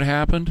you remember when it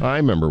happened? I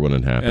remember when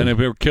it happened. And they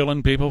were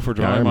killing people for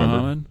drawing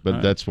Muhammad?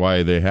 But that's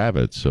why they have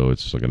it, so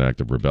it's like an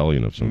act of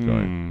rebellion of some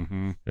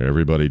kind.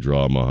 Everybody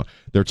draw Muhammad.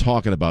 They're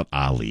talking about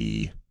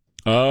Ali.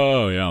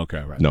 Oh, yeah,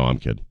 okay, right. No, I'm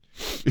kidding.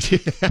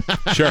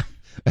 Sure.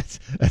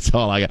 That's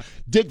all I got.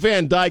 Dick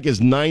Van Dyke is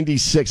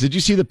 96. Did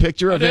you see the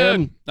picture of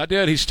him? I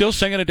did. He's still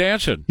singing and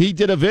dancing. He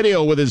did a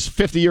video with his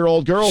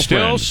 50-year-old girlfriend.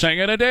 Still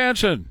singing and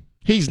dancing.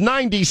 He's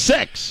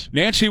 96.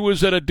 Nancy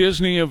was at a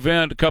Disney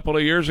event a couple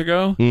of years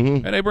ago,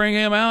 and they bring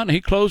him out, and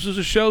he closes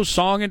the show,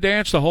 song and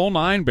dance, the whole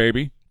nine,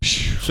 baby.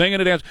 Singing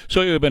and dance.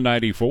 So he would have been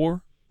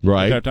 94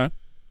 right. at that time.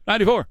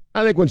 94.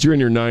 I think once you're in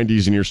your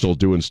 90s and you're still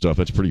doing stuff,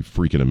 that's pretty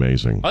freaking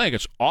amazing. I think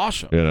it's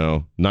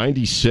awesome.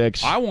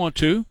 96. I want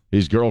to.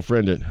 His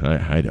girlfriend,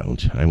 I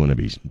don't. I want to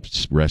be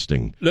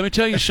resting. Let me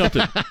tell you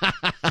something.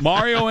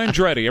 Mario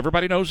Andretti,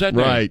 everybody knows that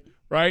name. Right.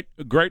 Right?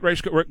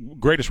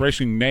 Greatest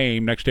racing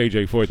name next to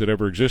A.J. Foyt that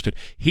ever existed.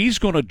 He's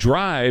going to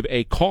drive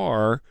a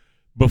car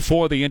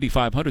before the Indy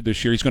 500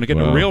 this year. He's going to get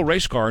in a real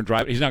race car and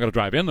drive. He's not going to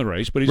drive in the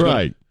race, but he's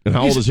right. And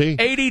how old is he?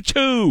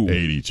 82.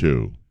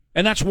 82.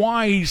 And that's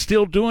why he's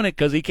still doing it,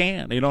 because he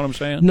can. You know what I'm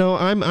saying? No,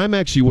 I'm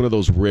actually one of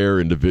those rare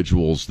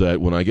individuals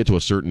that when I get to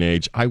a certain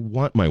age, I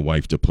want my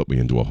wife to put me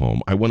into a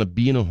home. I want to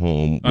be in a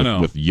home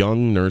with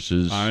young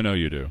nurses. I know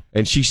you do.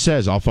 And she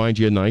says, I'll find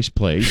you a nice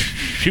place.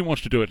 She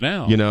wants to do it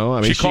now. You know,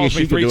 I mean, she calls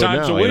me 3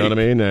 times a week. You know what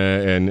I mean?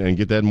 And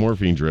get that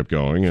morphine drip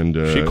going. And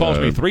she calls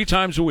me 3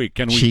 times a week.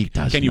 Can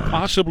you not.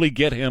 possibly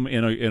get him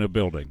in a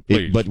building,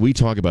 please? But we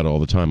talk about it all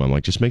the time. I'm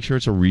like, just make sure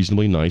it's a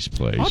reasonably nice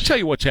place. I'll tell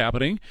you what's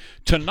happening.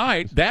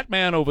 Tonight, that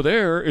man over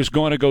there is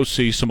going to go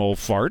see some old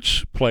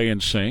farts play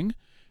and sing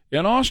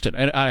in Austin.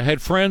 And I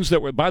had friends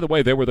that were, by the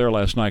way, they were there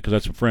last night, because I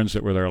had some friends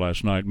that were there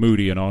last night,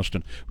 Moody in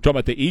Austin. We're talking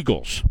about the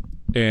Eagles.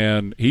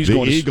 And he's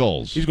going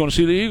to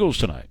see the Eagles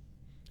tonight.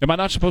 Am I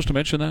not supposed to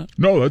mention that?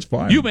 No, that's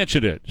fine. You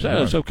mentioned it.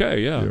 That's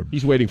okay, yeah.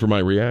 He's waiting for my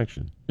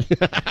reaction.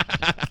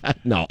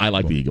 No, I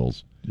like the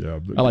Eagles. Yeah.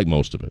 I like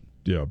most of it.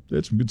 Yeah,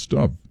 it's some good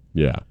stuff.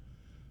 Yeah.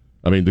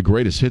 I mean, the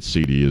greatest hit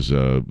CD is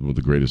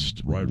the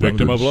greatest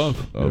Victim of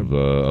Love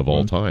of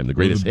all time. The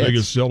greatest hits.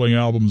 Biggest selling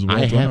albums of all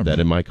time. I have that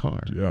in my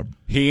car. Yeah.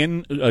 He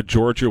and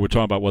Georgia were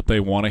talking about what they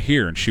want to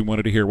hear, and she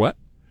wanted to hear what?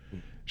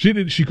 She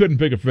couldn't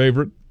pick a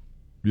favorite.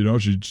 You know,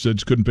 she said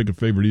she couldn't pick a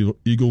favorite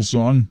Eagles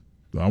song.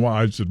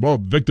 I said, well,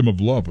 Victim of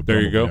Love would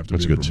there you go.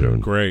 That's a good tune.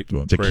 Great.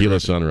 Tequila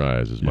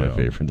Sunrise is my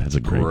favorite. That's a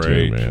great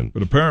tune, man.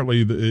 But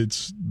apparently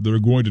they're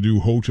going to do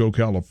Hotel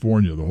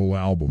California, the whole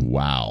album.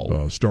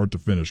 Wow. Start to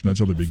finish. And that's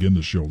how they begin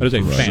the show. That is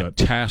a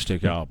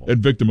fantastic album.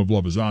 And Victim of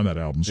Love is on that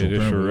album, so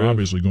they're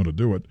obviously going to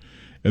do it.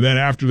 And then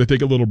after they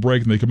take a little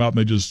break and they come out and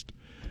they just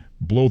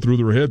blow through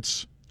their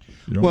hits.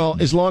 You know? Well,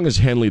 as long as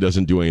Henley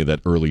doesn't do any of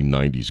that early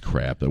 '90s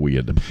crap that we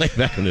had to play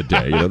back in the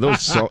day, you know,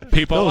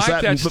 people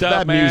like that stuff.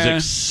 That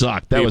music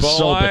sucked. That was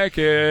so like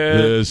it.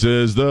 This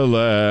is the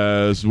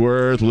last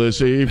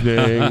worthless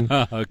evening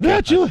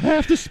that you'll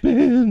have to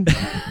spend.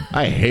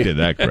 I hated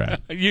that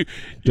crap.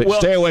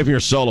 Stay away from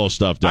your solo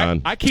stuff,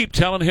 Don. I keep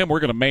telling him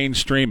we're going to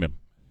mainstream him.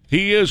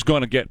 He is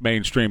going to get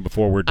mainstream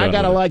before we're done. I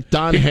gotta like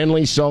Don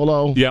Henley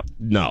solo. Yep.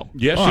 No.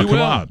 Yes, you will.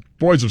 Come on.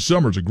 Boys of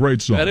Summer is a great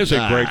song. That is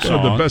a great song.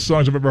 One of the best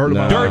songs I've ever heard in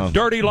my life.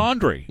 Dirty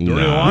Laundry.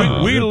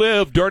 No. We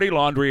live dirty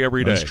laundry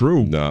every day. That's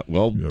true. No.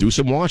 Well, do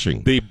some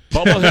washing. The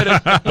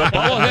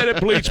bubble-headed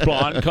bleach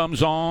blonde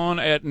comes on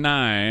at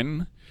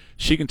 9.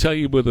 She can tell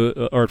you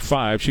or at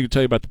 5. She can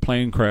tell you about the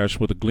plane crash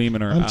with a gleam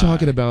in her eye. I'm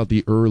talking about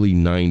the early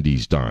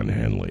 '90s Don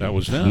Henley. That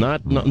was them.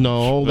 That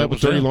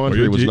was Dirty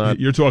Laundry. Was not.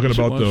 You're talking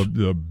about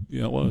the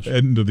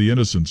End of the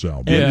Innocence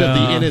album. End of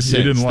the Innocence.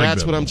 You didn't like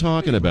That's what I'm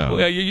talking about.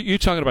 Well, you're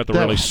talking about the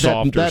really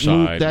softer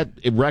side. That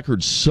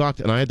record sucked,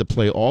 and I had to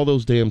play all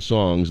those damn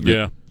songs.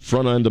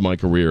 Front end of my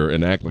career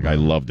and act like I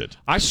loved it.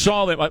 I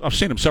saw them. I've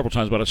seen them several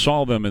times, but I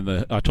saw them in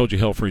the. I told you,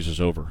 Hell Freezes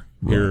Over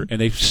here,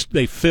 and they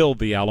filled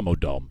the Alamo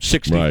Dome,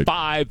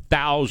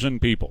 65,000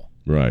 people.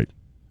 Right,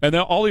 and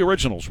all the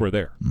originals were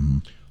there. Mm-hmm.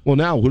 Well,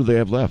 now who do they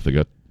have left? They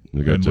got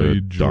Joe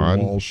Don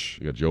Walsh.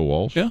 They got Joe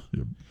Walsh. Yeah.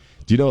 Do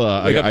you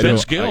know? They got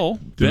Vince Gill.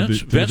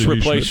 Vince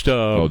replaced.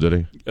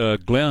 Did he?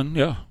 Glenn.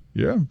 Yeah.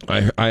 Yeah.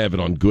 I have it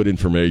on good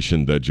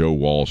information that Joe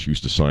Walsh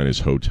used to sign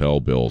his hotel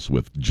bills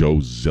with Joe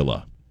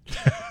Zilla.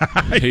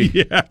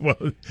 Yeah, well,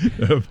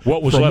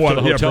 what was left of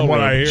the hotel from what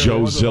I hear,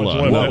 Joe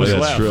Zilla. What was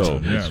That's left? true.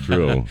 That's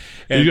true.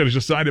 You got to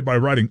just sign it by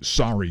writing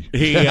 "sorry."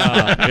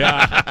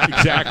 Yeah,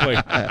 exactly.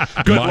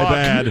 Good My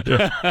luck.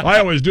 bad. I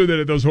always do that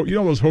at those.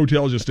 Those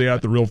hotels you stay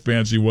at, the real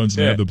fancy ones,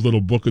 and they have the little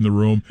book in the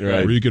room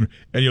right. where you can,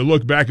 and you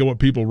look back at what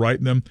people write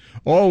in them.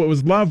 Oh, it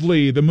was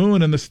lovely, the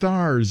moon and the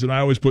stars, and I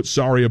always put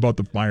 "sorry" about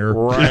the fire.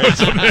 Right,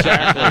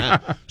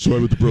 exactly.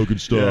 Sorry with the broken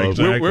stuff. Yeah,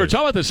 exactly. We were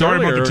talking about this Sorry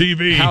earlier. about the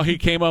TV. How they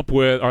came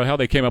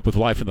up with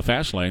Life in the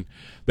Fast Lane.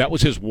 That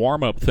was his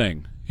warm-up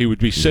thing. He would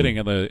be sitting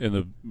in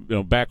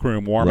the back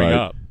room warming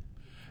up.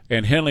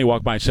 And Henley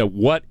walked by and said,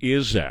 "What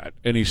is that?"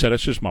 And he said,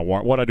 "It's just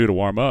what I do to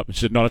warm up." He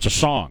said, "No, it's a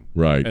song."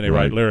 Right. And they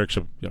wrait lyrics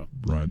of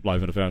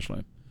Life in the Fast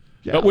Lane.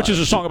 Yeah, which is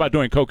a song about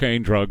doing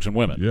cocaine, drugs, and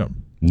women. Yeah.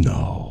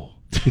 No.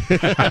 so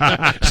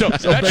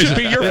that should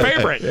be your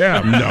favorite. Yeah.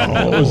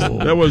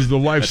 No. That was the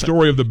life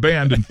story of the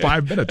band in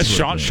 5 minutes.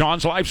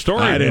 Sean's life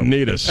story. I didn't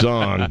need a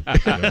song.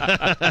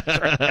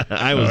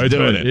 I was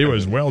doing it. It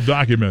was well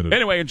documented.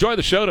 Anyway, enjoy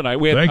the show tonight.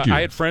 Thank you.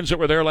 I had friends that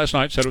were there last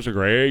night, said it was a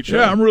great show.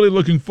 Yeah, I'm really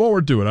looking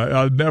forward to it.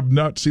 I have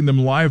not seen them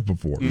live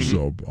before,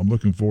 so I'm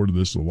looking forward to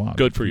this a lot.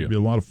 Good for you. It'll be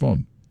a lot of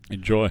fun.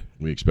 Enjoy.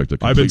 We expect a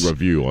complete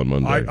review on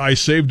Monday. I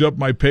saved up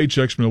my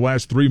paychecks from the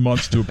last 3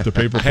 months to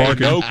pay for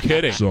parking. No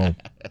kidding. So,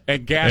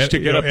 and gas to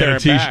get up there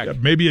and back.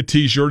 Maybe a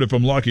T-shirt if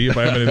I'm lucky, if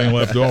I have anything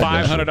left over.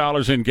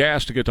 $500 in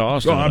gas to get to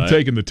Austin. Well, I'm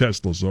taking the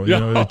Tesla, so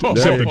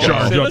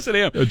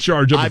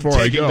charge up before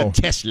I go.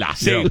 The Tesla.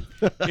 See,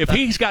 if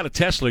he's got a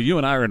Tesla, you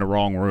and I are in the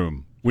wrong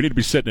room. We need to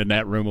be sitting in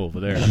that room over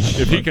there.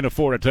 If he can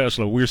afford a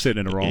Tesla, we're sitting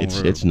in the wrong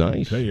room. It's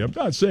nice. Hey, I'm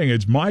not saying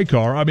it's my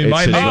car. I mean,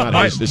 my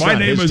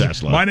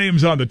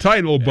name's on the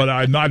title, but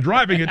I'm not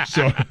driving it.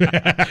 So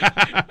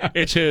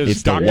it's his.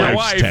 It's Dr. the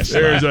Wife. Tesla.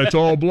 There's a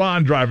tall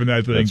blonde driving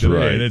that thing That's today,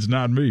 right. and it's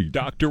not me.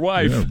 Dr.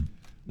 Wife. Yeah.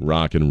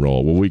 Rock and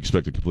roll. Well, we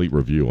expect a complete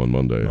review on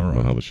Monday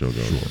on how the show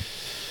goes. Sure.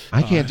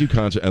 I can't do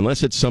concert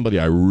unless it's somebody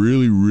I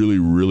really, really,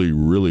 really,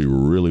 really,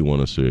 really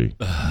want to see.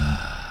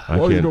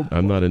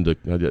 I'm not into.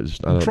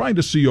 I'm trying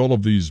to see all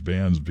of these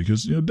bands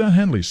because Don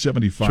Henley's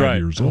 75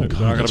 years old. They're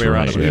not going to be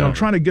around. I'm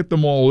trying to get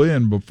them all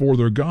in before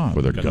they're gone.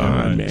 Before they're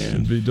gone,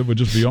 man. That would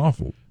just be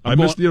awful. I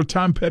missed.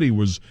 Tom Petty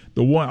was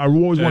the one. I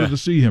always wanted to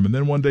see him, and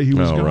then one day he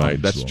was gone.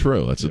 Right, that's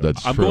true. That's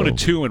I'm true. going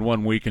to 2 in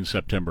 1 week in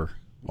September.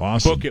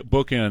 Awesome.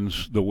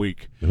 Bookends the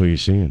week. Who are you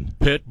seeing?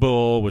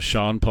 Pitbull with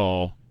Sean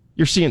Paul.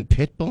 You're seeing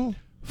Pitbull?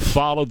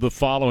 Followed the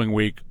following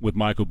week with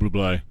Michael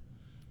Bublé.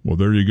 Well,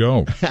 there you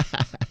go.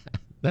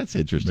 That's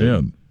interesting.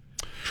 Man.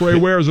 Trey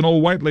Ware's an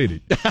old white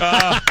lady.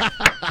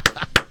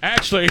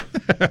 Actually,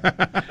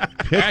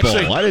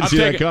 Pitbull. I didn't see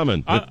that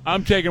coming.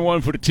 I'm taking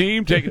 1 for the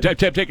team. Taking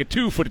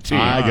 2 for the team.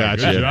 I got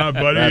you. Good job,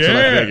 buddy. That's what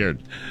I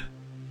figured.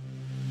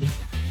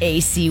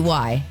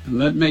 ACY.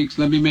 Let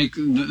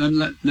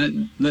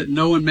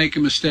no one make a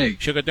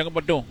mistake. I'll Aye.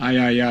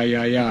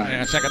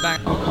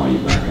 I'll call you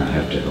back. I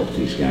have to help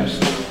these guys.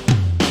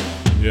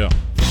 Yeah.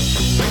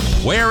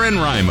 Where in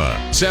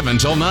Rima, 7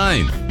 till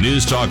 9.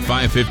 News Talk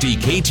 550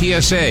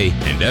 KTSA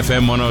and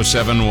FM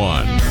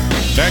 107.1.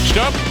 Next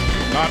up,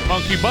 not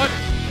monkey butt,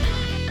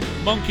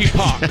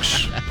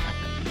 monkeypox.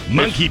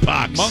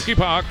 Monkeypox.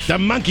 Monkeypox. The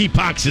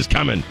monkeypox is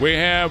coming. We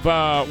have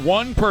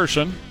one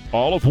person,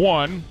 all of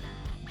one,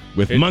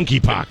 with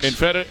monkeypox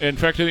infected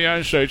in the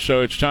United States.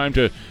 So it's time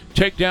to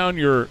take down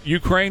your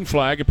Ukraine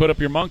flag and put up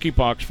your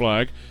monkeypox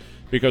flag,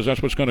 because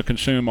that's what's going to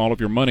consume all of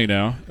your money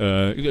now.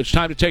 It's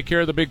time to take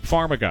care of the big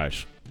pharma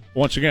guys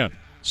once again.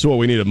 So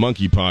we need a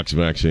monkeypox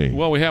vaccine.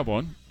 Well, we have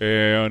one,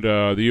 and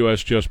the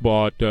U.S. just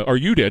bought, or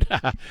you did.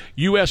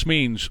 U.S.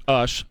 means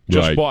us.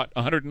 Just bought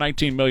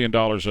 $119 million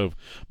of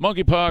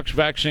monkeypox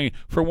vaccine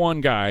for one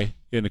guy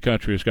in the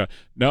country. Who's got,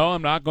 no,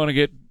 I'm not going to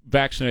get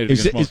vaccinated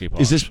against monkeypox.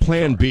 Is this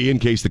Plan B in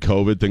case the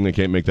COVID thing, they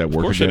can't make that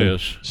work again? Of course it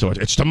is. So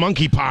it's the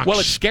monkeypox. Well,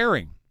 it's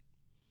scary.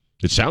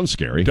 It sounds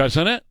scary.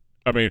 Doesn't it?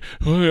 I mean,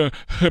 am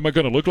I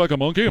going to look like a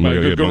monkey? Am I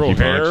going to grow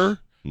hair?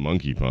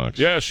 Monkeypox.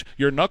 Yes,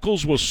 your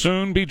knuckles will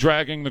soon be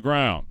dragging the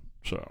ground.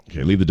 So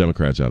okay, leave the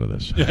Democrats out of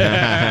this. The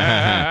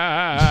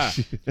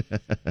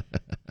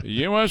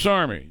U.S.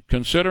 Army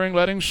considering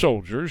letting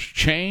soldiers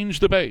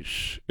change the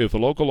base if the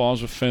local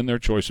laws offend their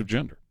choice of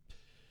gender.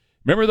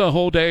 Remember the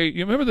whole day?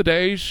 You remember the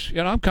days?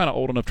 I'm kind of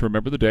old enough to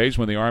remember the days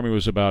when the Army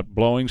was about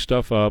blowing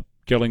stuff up,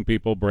 killing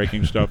people,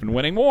 breaking stuff, and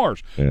winning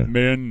wars. Yeah.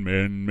 Men.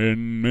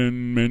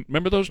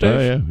 Remember those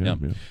days? Yeah.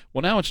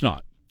 Well, now it's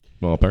not.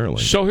 Well,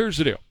 apparently. So here's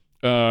the deal.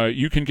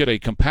 You can get a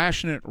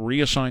compassionate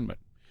reassignment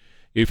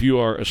if you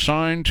are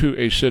assigned to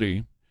a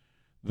city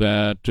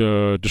that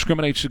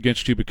discriminates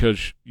against you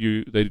because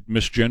they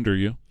misgender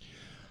you.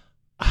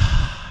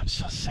 I'm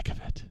so sick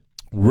of it.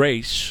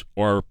 Race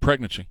or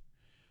pregnancy.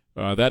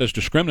 That is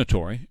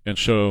discriminatory, and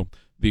so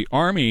the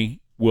Army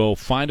will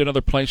find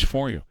another place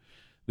for you.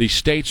 The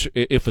states,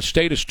 if a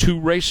state is too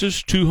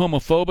racist, too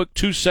homophobic,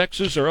 too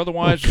sexist, or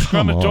otherwise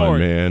discriminatory,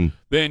 man.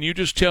 Then you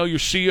just tell your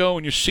CO,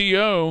 and your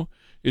CO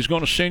is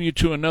going to send you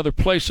to another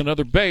place,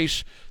 another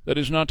base that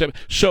is not that.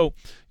 So,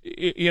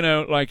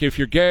 like if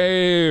you're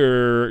gay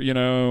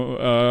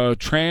or,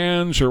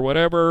 trans or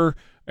whatever,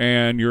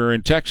 and you're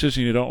in Texas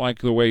and you don't like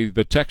the way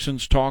the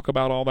Texans talk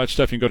about all that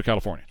stuff, you can go to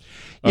California.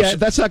 Yeah,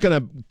 that's not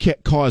going to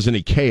cause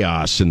any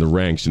chaos in the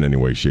ranks in any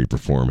way, shape, or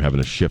form,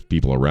 having to shift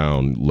people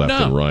around left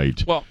and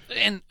right. Well,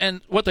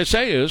 and what they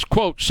say is,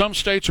 quote, some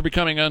states are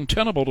becoming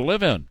untenable to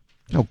live in.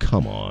 Oh,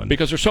 come on.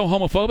 Because they're so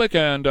homophobic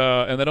and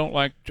they don't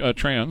like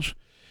trans.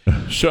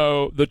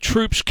 So the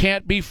troops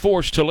can't be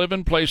forced to live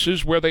in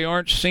places where they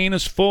aren't seen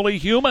as fully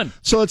human.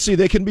 So let's see,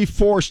 they can be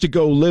forced to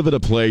go live at a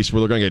place where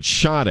they're going to get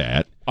shot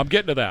at. I'm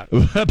getting to that.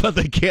 But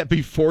they can't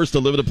be forced to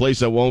live at a place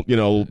that won't,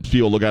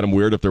 people look at them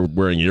weird if they're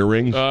wearing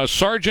earrings.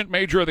 Sergeant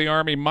Major of the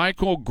Army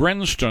Michael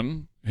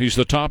Grenston, he's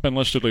the top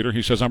enlisted leader.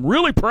 He says, I'm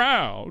really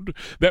proud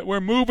that we're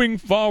moving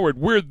forward.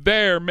 We're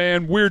there,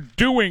 man. We're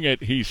doing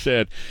it, he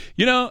said.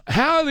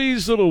 How are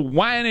these little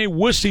whiny,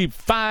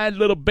 wussy-fied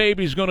little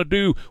babies going to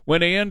do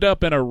when they end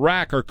up in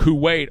Iraq or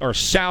Kuwait or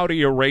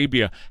Saudi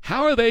Arabia?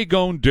 How are they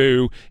going to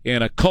do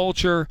in a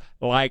culture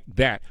like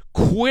that?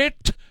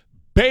 Quit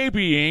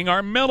babying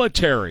our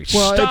military.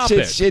 Well, Stop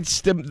it's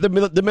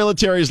the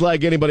military is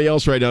like anybody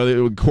else right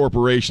now,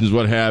 corporations,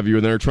 what have you,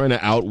 and they're trying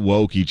to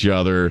out-woke each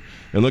other.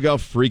 And look how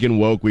freaking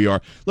woke we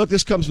are. Look,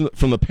 this comes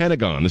from the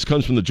Pentagon. This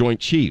comes from the Joint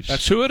Chiefs.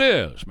 That's who it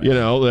is, man.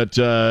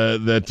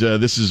 That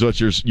this is what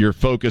your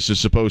focus is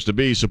supposed to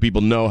be, so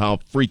people know how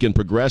freaking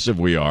progressive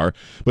we are.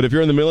 But if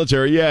you're in the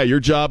military,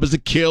 your job is to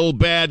kill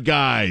bad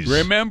guys.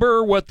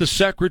 Remember what the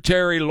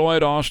Secretary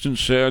Lloyd Austin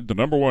said? The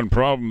number one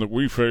problem that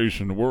we face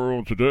in the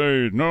world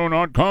today is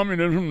not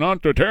communism,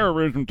 not the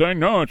terrorism thing.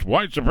 No, it's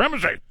white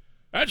supremacy.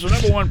 That's the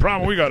number one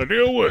problem we got to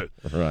deal with.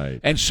 Right.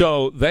 And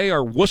so they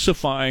are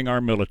wussifying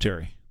our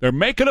military. They're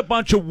making a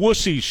bunch of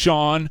wussies,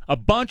 Sean, a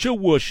bunch of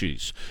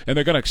wussies. And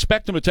they're going to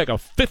expect them to take a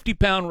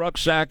 50-pound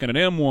rucksack and an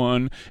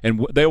M1,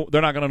 and they're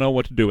not going to know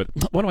what to do with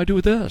it. What do I do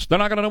with this? They're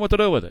not going to know what to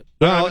do with it.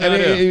 Well, and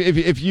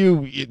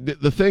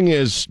the thing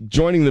is,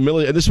 joining the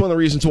military, and this is one of the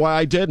reasons why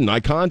I didn't. I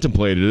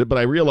contemplated it, but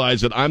I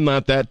realized that I'm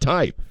not that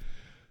type.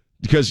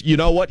 Because you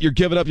know what? You're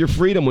giving up your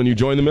freedom when you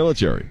join the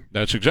military.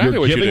 That's exactly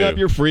what you do. You're giving up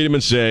your freedom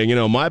and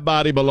saying, my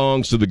body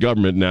belongs to the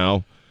government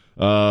now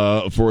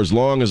for as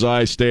long as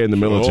I stay in the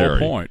military.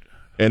 The whole point.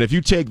 And if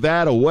you take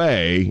that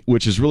away,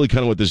 which is really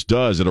kind of what this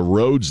does, it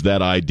erodes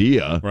that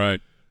idea.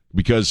 Right.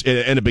 Because,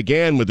 and it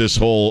began with this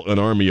whole an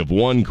army of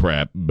one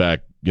crap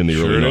back in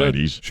the early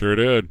 90s. Sure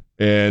did.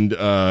 And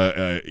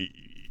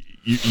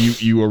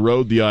you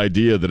erode the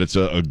idea that it's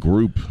a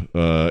group,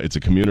 it's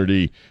a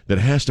community that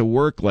has to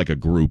work like a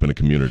group in a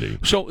community.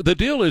 So the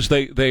deal is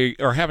they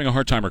are having a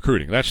hard time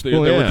recruiting. Their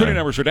recruiting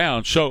numbers are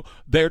down. So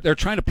they're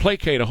trying to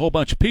placate a whole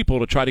bunch of people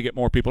to try to get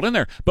more people in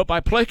there. But by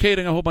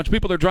placating a whole bunch of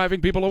people, they're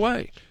driving people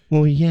away.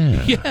 Well,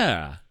 yeah.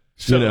 Yeah.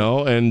 So,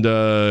 this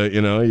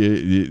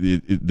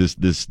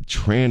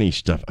tranny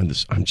stuff,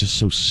 I'm just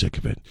so sick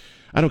of it.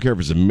 I don't care if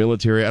it's the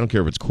military. I don't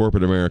care if it's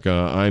corporate America.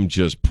 I'm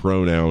just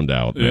pronounced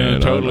out, man. Yeah,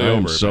 totally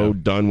I'm over it, so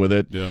man. Done with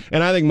it. Yeah.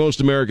 And I think most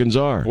Americans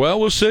are. Well,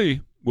 we'll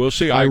see. We'll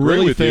see. I agree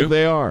really with think you.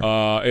 they are.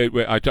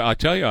 I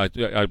tell you,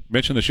 I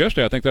mentioned this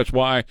yesterday. I think that's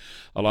why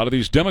a lot of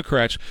these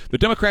Democrats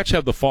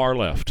have the far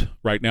left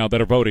right now that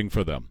are voting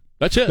for them.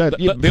 That's it.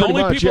 The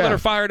only people that are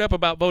fired up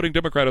about voting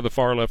Democrat are the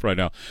far left right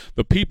now.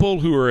 The people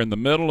who are in the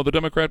middle of the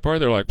Democrat Party,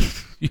 they're like,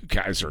 you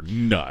guys are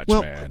nuts,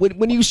 man.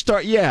 When you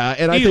start,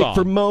 and I think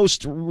for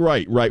most,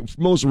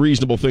 most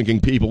reasonable thinking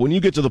people, when you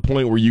get to the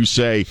point where you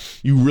say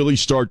you really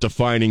start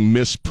defining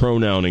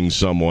mispronouncing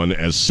someone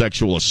as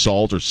sexual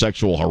assault or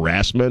sexual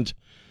harassment,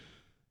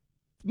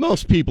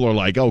 most people are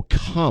like, oh,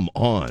 come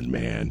on,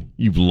 man.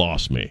 You've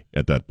lost me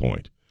at that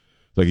point.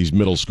 Like these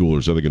middle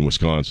schoolers, I think in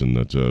Wisconsin,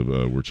 that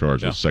were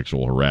charged with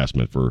sexual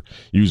harassment for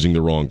using the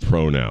wrong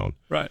pronoun.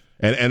 Right.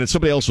 And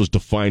somebody else was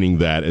defining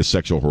that as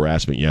sexual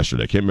harassment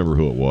yesterday. I can't remember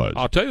who it was.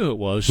 I'll tell you who it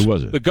was. Who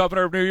was it? The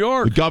governor of New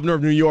York. The governor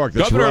of New York.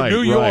 That's governor right. of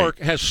New York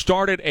has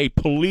started a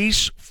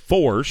police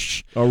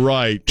force.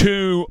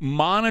 To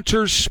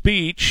monitor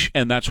speech,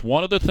 and that's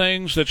one of the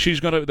things that she's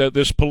going to.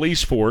 This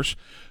police force.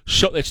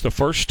 So it's the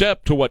first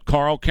step to what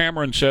Carl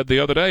Cameron said the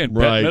other day, and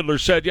Bette Midler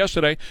said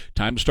yesterday.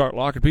 Time to start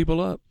locking people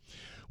up.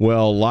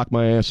 Well, lock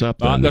my ass up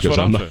then. That's what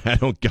I'm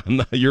saying. I'm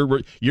not,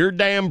 your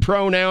damn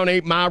pronoun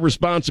ain't my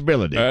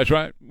responsibility. That's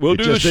right. We'll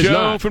do the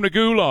show from the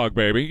gulag,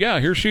 baby.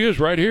 Yeah, here she is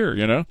right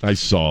here, I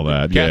saw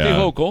that, Kathy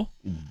Hochul.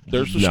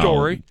 There's the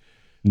story.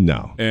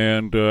 No.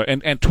 And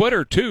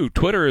Twitter, too.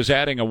 Twitter is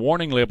adding a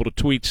warning label to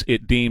tweets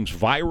it deems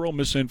viral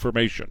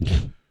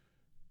misinformation.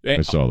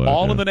 I saw that.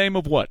 All in the name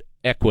of what?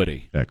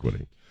 Equity.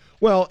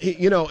 Well,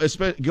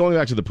 going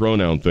back to the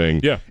pronoun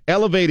thing,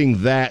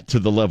 elevating that to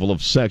the level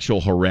of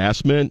sexual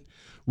harassment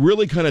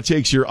really kind of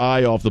takes your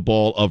eye off the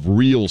ball of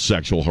real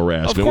sexual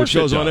harassment, which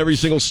goes on every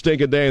single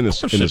stinking day in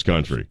this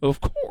country.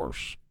 Of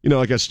course.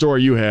 Like that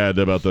story you had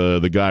about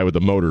the guy with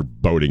the motor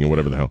boating and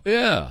whatever the hell.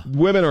 Yeah.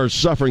 Women are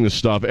suffering this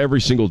stuff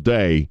every single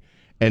day,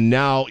 and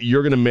now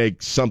you're going to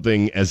make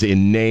something as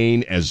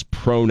inane as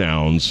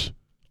pronouns,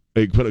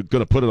 going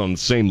to put it on the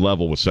same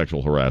level with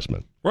sexual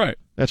harassment. Right.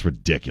 That's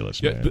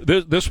ridiculous, man.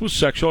 This was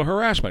sexual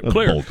harassment.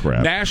 Clear. Bull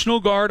crap. National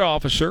Guard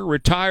officer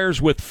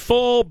retires with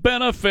full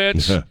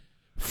benefits.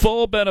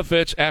 Full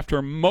benefits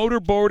after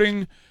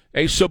motorboating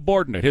a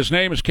subordinate. His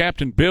name is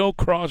Captain Bill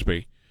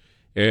Crosby,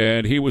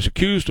 and he was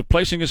accused of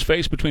placing his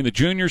face between the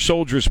junior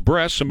soldier's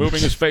breasts and moving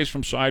his face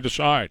from side to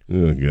side.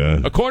 Oh,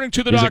 God. According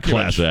to the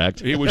documents, a class act.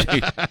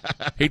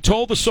 He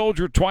told the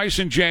soldier twice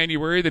in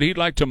January that he'd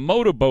like to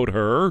motorboat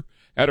her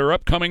at her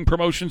upcoming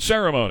promotion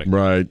ceremony.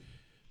 Right.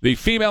 The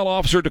female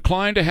officer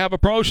declined to have a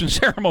promotion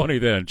ceremony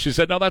then. She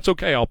said, no, that's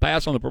okay. I'll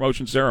pass on the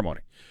promotion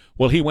ceremony.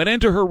 Well, he went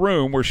into her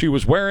room where she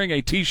was wearing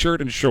a T-shirt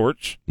and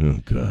shorts. Oh,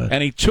 God.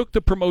 And he took the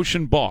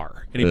promotion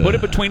bar, and he put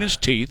it between his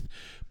teeth,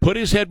 put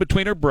his head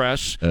between her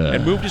breasts,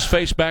 and moved his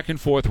face back and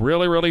forth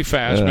really, really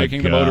fast,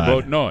 making the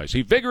motorboat noise.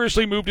 He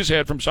vigorously moved his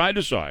head from side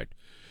to side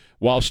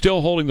while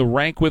still holding the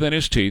rank within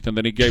his teeth, and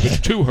then he gave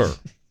it to her.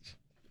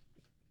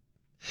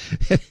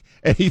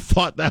 And he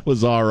thought that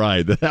was all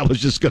right, that was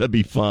just going to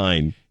be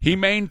fine. He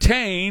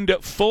maintained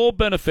full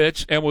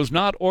benefits and was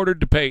not ordered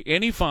to pay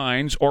any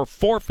fines or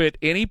forfeit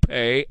any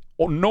pay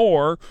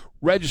nor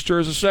register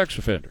as a sex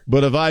offender.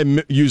 But if I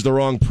use the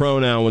wrong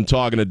pronoun when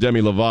talking to Demi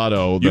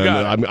Lovato, then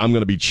I'm going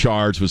to be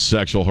charged with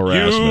sexual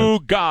harassment. You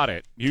got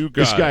it.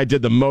 This guy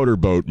did the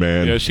motorboat,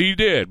 man. Yes, he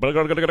did.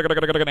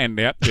 And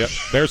yep,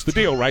 there's the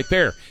deal right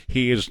there.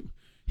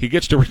 He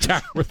gets to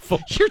retire with full.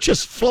 You're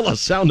just full of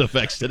sound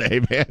effects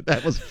today, man.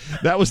 That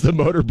was the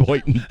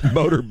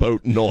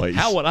motorboat noise.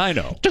 How would I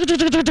know?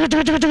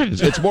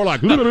 It's more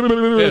like.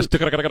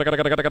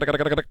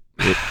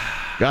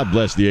 God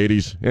bless the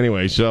 80s.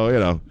 Anyway,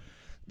 so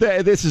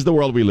this is the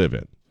world we live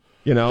in.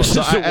 This is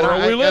the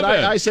world we live in.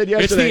 I said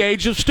yesterday, it's the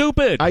age of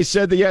stupid. I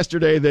said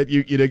yesterday that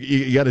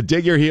you got to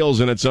dig your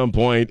heels in at some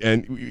point,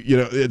 and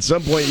at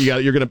some point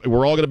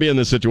we're all gonna be in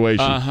this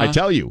situation. I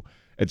tell you,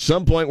 at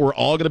some point we're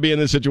all gonna be in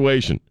this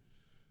situation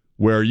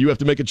where you have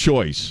to make a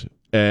choice,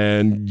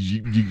 and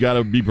you got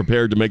to be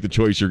prepared to make the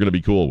choice you're going to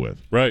be cool with.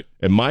 Right.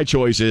 And my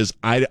choice is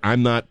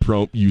I'm not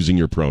using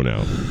your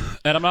pronoun,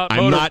 and I'm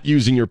not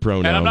using your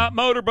pronoun, and I'm not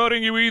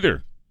motorboating you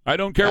either. I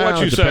don't care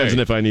what you say. Depends on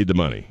if I need the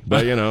money,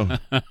 but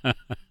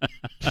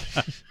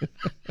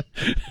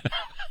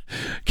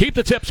keep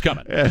the tips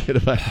coming. Yeah,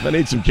 if I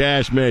need some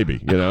cash, maybe,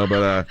 but yeah.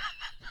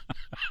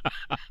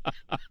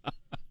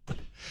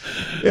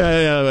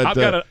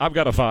 But, I've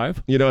got a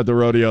 5. At the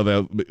rodeo,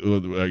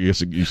 I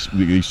guess you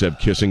used to have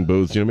kissing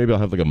booths. Maybe I'll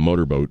have like a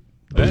motorboat.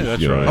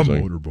 That's right. A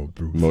motorboat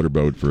booth.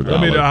 Motorboat for $1.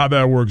 Let me know how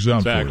that works out.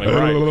 Exactly for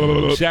right.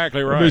 you.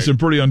 Exactly right. There's some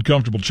pretty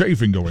uncomfortable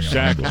chafing going on.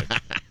 Exactly.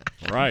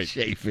 Right.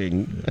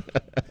 Chafing.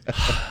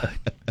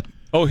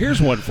 Oh,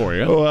 here's one for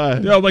you.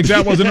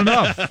 That wasn't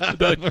enough.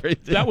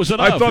 That was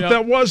enough. I thought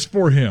that was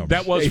for him.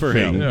 That was for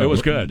him. It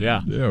was good,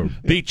 yeah.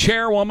 The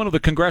chairwoman of the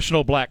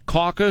Congressional Black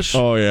Caucus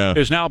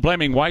is now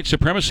blaming white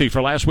supremacy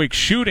for last week's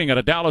shooting at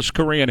a Dallas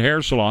Korean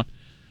hair salon.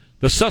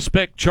 The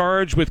suspect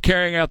charged with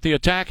carrying out the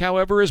attack,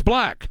 however, is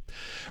black.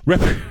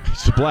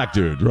 It's a black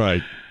dude,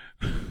 right.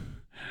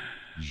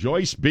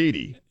 Joyce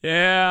Beatty.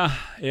 Yeah.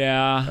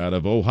 Out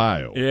of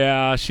Ohio.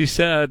 Yeah, she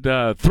said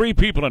 3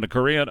 people in a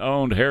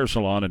Korean-owned hair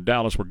salon in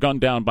Dallas were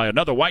gunned down by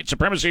another white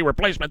supremacy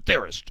replacement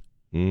theorist.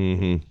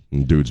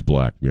 Mm-hmm. Dude's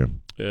black, yeah.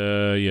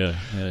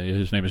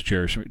 His name is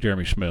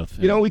Jeremy Smith.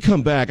 We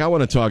come back. I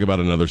want to talk about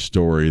another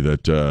story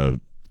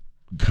that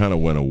kind of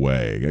went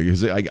away.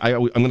 Because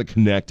I'm going to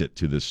connect it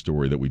to this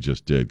story that we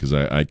just did, because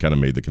I kind of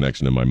made the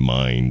connection in my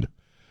mind.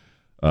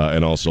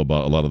 And also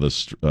about a lot of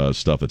the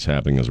stuff that's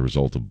happening as a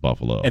result of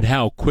Buffalo. And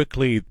how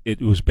quickly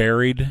it was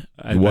buried.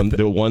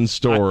 The one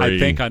story. I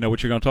think I know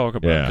what you're going to talk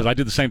about. Because I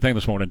did the same thing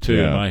this morning, too,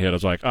 in my head. I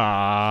was like,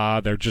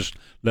 they're just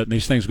letting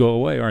these things go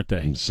away, aren't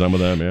they? Some of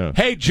them, yeah.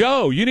 Hey,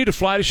 Joe, you need to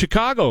fly to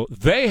Chicago.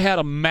 They had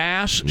a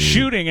mass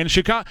shooting in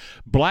Chicago.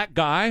 Black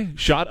guy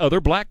shot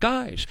other black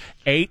guys.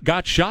 8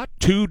 got shot,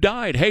 2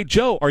 died. Hey,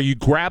 Joe, are you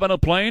grabbing a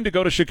plane to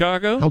go to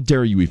Chicago? How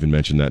dare you even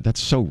mention that? That's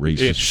so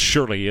racist. It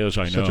surely is,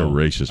 I know. Such a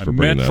racist for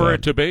bringing that up. Meant for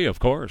it to be, of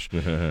course.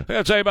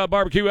 I'll tell you about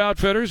Barbecue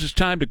Outfitters. It's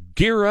time to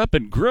gear up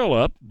and grill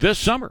up this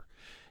summer.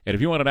 And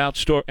if you want an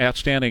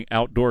outstanding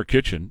outdoor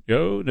kitchen,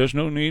 there's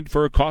no need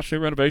for a costly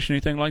renovation,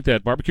 anything like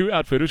that. Barbecue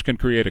Outfitters can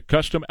create a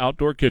custom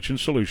outdoor kitchen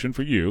solution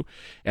for you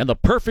and the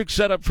perfect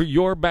setup for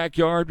your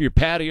backyard, your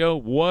patio,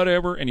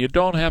 whatever, and you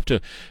don't have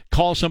to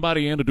call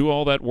somebody in to do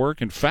all that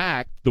work. In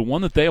fact, the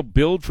one that they'll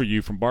build for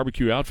you from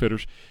Barbecue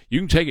Outfitters,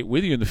 you can take it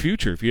with you in the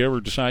future if you ever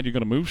decide you're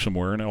going to move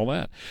somewhere and all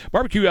that.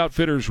 Barbecue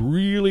Outfitters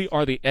really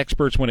are the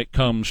experts when it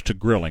comes to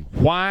grilling.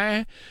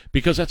 Why?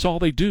 Because that's all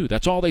they do.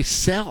 That's all they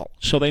sell.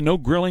 So they know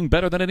grilling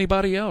better than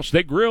anybody else.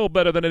 They grill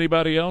better than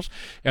anybody else,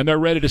 and they're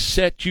ready to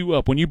set you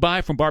up. When you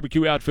buy from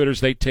Barbecue Outfitters,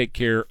 they take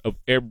care of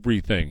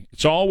everything.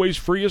 It's always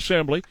free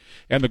assembly,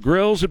 and the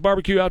grills at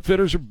Barbecue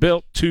Outfitters are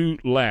built to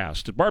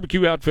last. At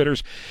Barbecue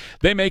Outfitters,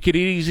 they make it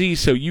easy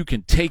so you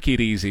can take it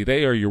easy.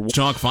 They are your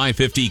Talk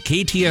 550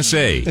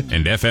 KTSA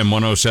and FM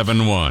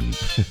 107.1.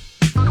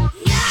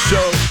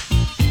 So,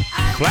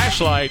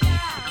 flashlight,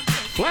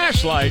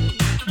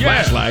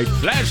 yeah.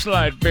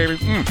 Flashlight, baby.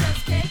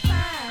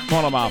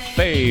 One of my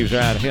faves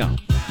right here.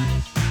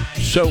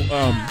 So,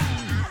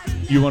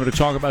 you wanted to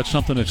talk about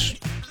something that's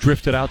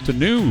drifted out to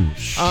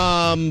news.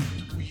 The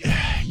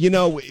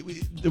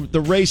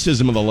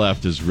racism of the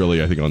left is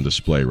really, I think, on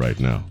display right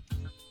now.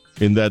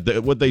 In that,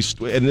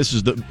 and this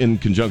is in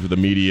conjunction with the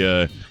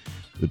media,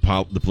 the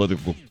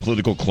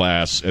political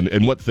class,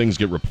 and what things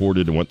get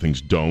reported and what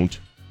things don't.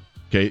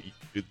 Okay,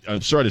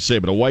 I'm sorry to say,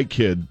 but a white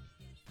kid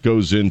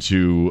goes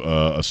into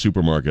a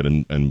supermarket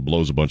and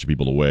blows a bunch of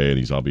people away, and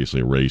he's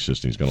obviously a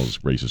racist, and he's got all this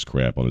racist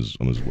crap on his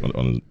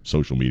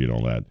social media and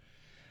all that.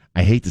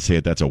 I hate to say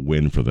it, that's a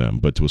win for them,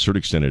 but to a certain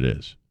extent it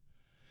is.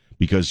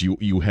 Because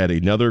you had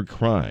another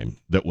crime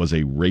that was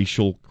a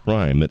racial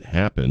crime that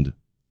happened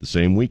the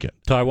same weekend.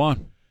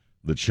 Taiwan.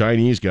 The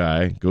Chinese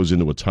guy goes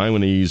into a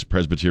Taiwanese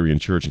Presbyterian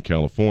church in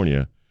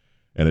California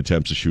and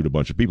attempts to shoot a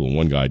bunch of people, and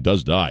one guy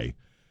does die.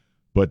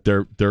 But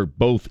they're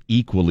both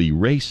equally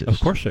racist. Of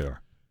course they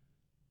are.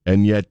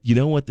 And yet, you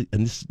know what?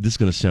 And this is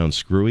going to sound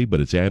screwy,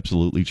 but it's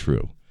absolutely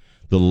true.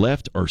 The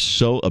left are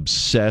so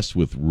obsessed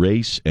with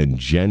race and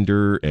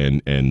gender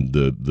and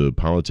the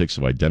politics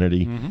of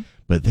identity,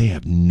 but they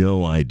have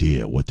no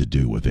idea what to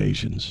do with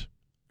Asians.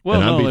 Well,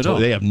 no, they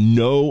don't. They have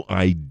no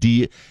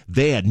idea.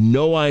 They had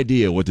no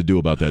idea what to do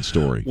about that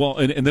story. Well,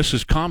 and this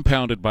is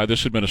compounded by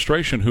this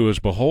administration, who is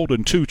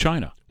beholden to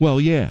China.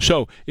 Well, yeah.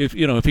 So if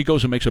he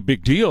goes and makes a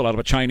big deal out of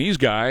a Chinese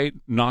guy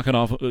knocking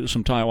off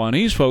some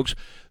Taiwanese folks,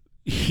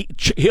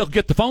 he'll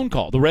get the phone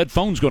call. The red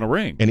phone's going to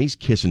ring. And he's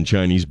kissing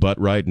Chinese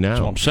butt right now.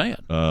 That's what I'm saying.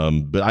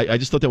 But I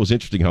just thought that was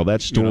interesting how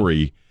that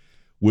story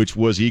which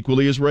was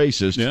equally as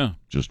racist, yeah,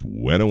 just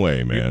went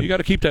away, man. You got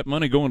to keep that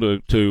money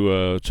going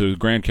to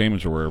Grand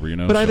Caymans or wherever, you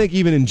know. But I think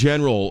even in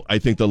general, I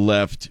think the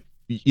left,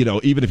 you know,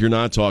 even if you're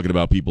not talking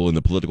about people in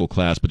the political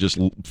class, but just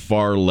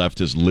far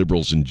leftist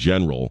liberals in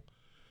general,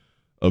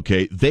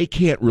 okay, they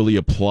can't really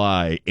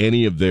apply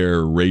any of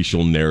their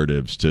racial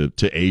narratives to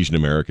Asian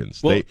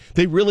Americans. Well,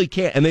 they really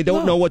can't, and they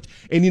don't know what.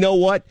 And you know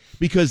what?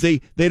 Because they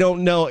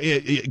don't know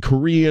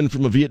Korean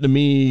from a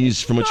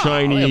Vietnamese, from a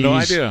Chinese. They have no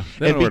idea.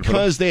 And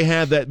because they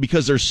have that,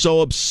 because they're so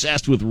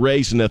obsessed with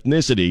race and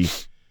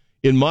ethnicity,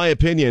 in my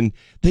opinion,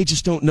 they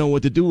just don't know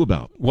what to do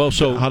about. Well,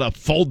 so how to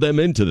fold them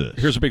into this.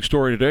 Here's a big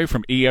story today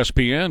from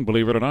ESPN.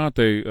 Believe it or not,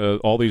 they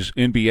all these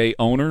NBA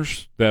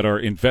owners that are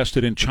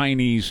invested in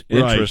Chinese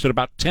interests at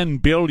about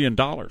 $10 billion.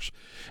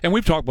 And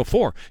we've talked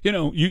before. You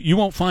know, you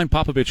won't find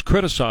Popovich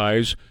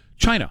criticize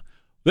China.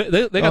 They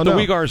got the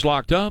Uyghurs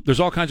locked up.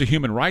 There's all kinds of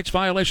human rights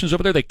violations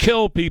over there. They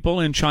kill people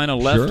in China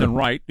left and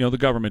right. You know, the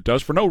government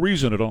does for no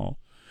reason at all.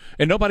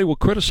 And nobody will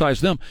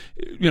criticize them.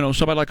 You know,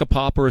 somebody like a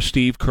Pop or a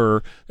Steve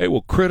Kerr, they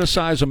will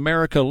criticize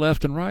America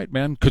left and right,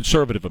 man.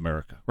 Conservative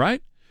America,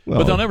 right? Well,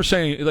 but they'll never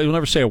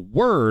say a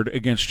word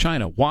against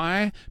China.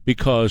 Why?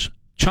 Because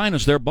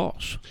China's their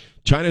boss.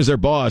 China's their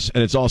boss,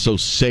 and it's also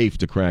safe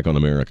to crack on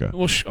America.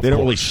 Well, they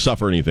don't really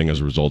suffer anything as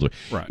a result of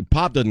it. Right.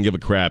 Pop doesn't give a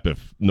crap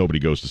if nobody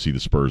goes to see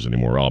the Spurs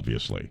anymore,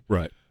 obviously.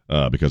 Right.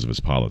 Because of his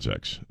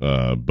politics.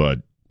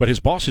 But his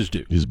bosses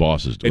do. His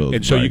bosses do.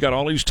 And so you got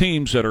all these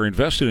teams that are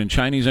invested in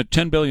Chinese at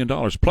 $10 billion,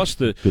 plus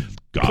the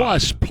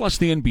plus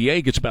the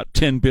NBA gets about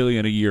 $10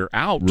 billion a year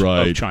out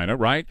of China,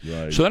 right?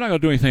 So they're not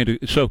going to do anything.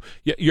 So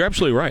you're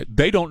absolutely right.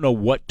 They don't know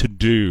what to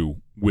do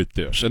with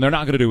this, and they're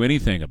not going to do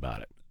anything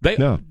about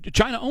it.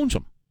 China owns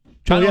them.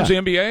 China owns the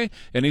NBA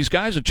and these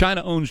guys, and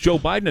China owns Joe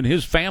Biden and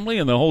his family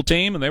and the whole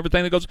team and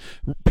everything that goes.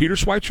 Peter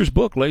Schweitzer's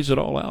book lays it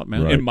all out,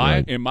 man. In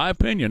my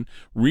opinion,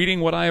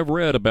 reading what I have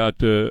read about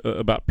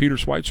Peter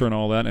Schweitzer and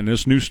all that, and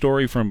this new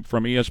story from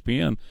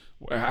ESPN,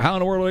 how in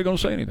the world are they going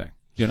to say anything?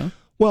 You know.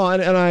 Well,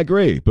 and I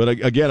agree, but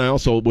again, I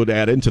also would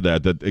add into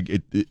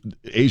that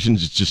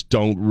Asians just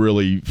don't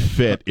really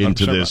fit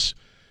into this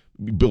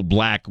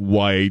black,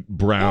 white,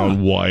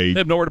 brown, white. They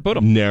have nowhere to put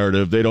them.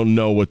 Narrative. They don't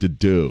know what to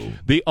do.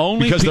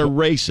 Because they're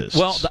racist.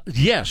 Well,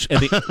 yes,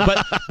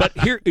 but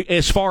here,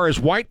 as far as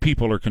white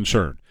people are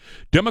concerned,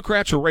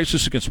 Democrats are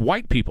racist against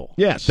white people.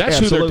 Yes, that's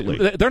absolutely.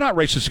 Who they're not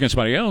racist against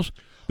somebody else.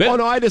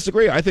 No, I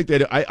disagree. I think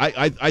that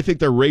I think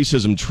their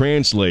racism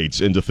translates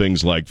into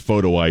things like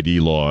photo ID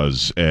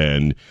laws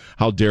and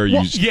how dare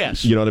you?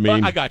 Yes, you know what I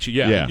mean. I got you.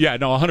 Yeah.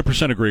 No,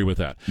 100% agree with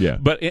that. Yeah.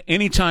 But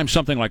anytime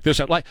something like this,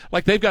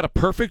 like they've got a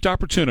perfect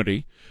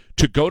opportunity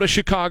to go to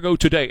Chicago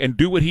today and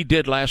do what he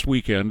did last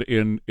weekend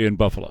in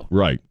Buffalo.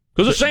 Right.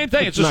 Because the same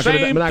thing. It's the same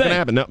thing. Not going to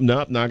happen. No,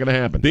 not going to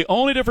happen. The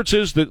only difference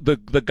is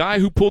the guy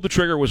who pulled the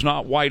trigger was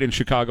not white in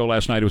Chicago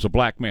last night. It was a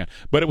black man.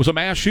 But it was a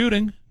mass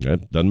shooting.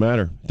 It doesn't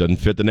matter. Doesn't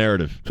fit the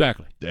narrative.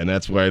 Exactly. And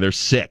that's why they're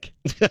sick.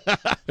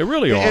 They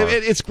really are.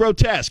 It's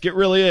grotesque. It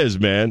really is,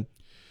 man.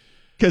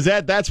 Because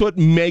that's what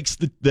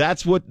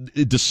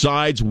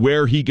decides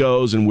where he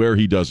goes and where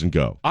he doesn't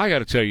go. I got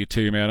to tell you,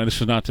 too, man, and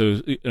this is not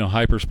to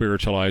hyper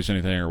spiritualize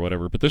anything or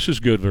whatever, but this is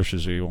good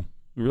versus evil.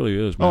 It really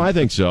is, man. Oh, I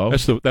think so.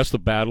 That's the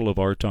battle of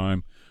our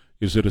time.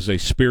 It is a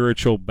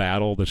spiritual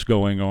battle that's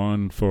going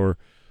on for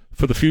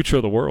the future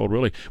of the world,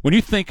 really. When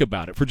you think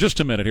about it, for just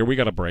a minute here, we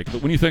got a break,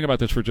 but when you think about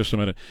this for just a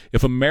minute,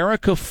 if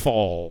America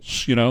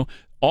falls,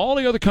 all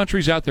the other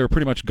countries out there are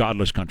pretty much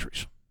godless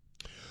countries.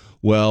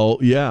 Well,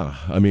 yeah.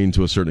 I mean,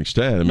 to a certain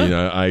extent.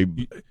 I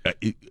mean,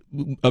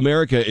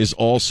 America is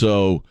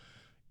also,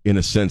 in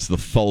a sense, the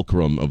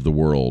fulcrum of the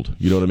world.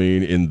 You know what I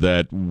mean? In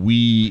that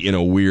we, in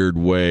a weird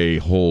way,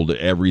 hold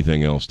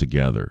everything else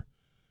together.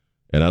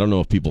 And I don't know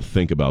if people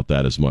think about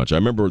that as much. I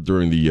remember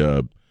during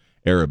the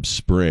Arab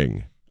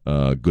Spring,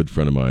 a good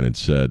friend of mine had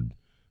said,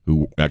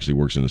 who actually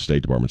works in the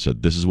State Department,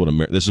 said, this is what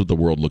the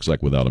world looks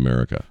like without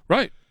America.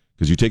 Right.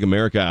 Because you take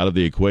America out of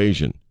the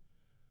equation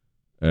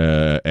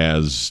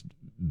as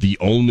the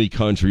only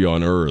country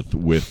on earth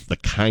with the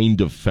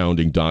kind of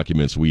founding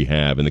documents we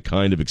have and the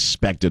kind of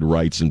expected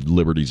rights and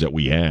liberties that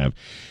we have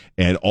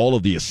and all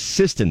of the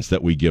assistance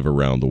that we give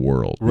around the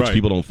world, which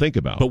people don't think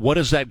about. But what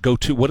does that go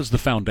to? What is the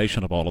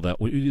foundation of all of that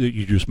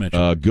you just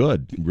mentioned?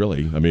 Good,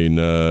 really. I mean,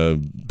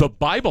 the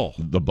Bible.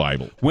 The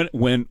Bible.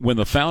 When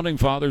the founding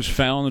fathers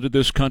founded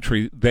this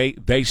country,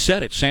 they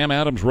said it. Sam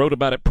Adams wrote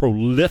about it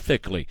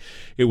prolifically.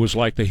 It was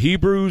like the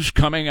Hebrews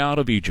coming out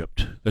of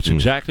Egypt. That's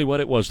exactly what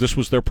it was. This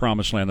was their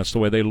promised land. That's the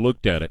way they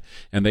looked at it.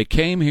 And they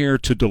came here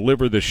to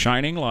deliver this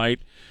shining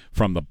light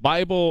from the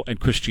Bible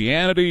and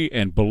Christianity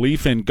and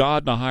belief in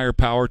God and a higher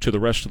power to the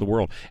rest of the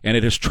world. And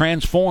it has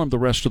transformed the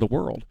rest of the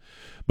world.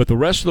 But the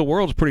rest of the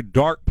world is a pretty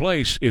dark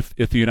place if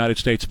the United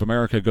States of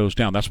America goes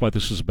down. That's why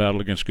this is a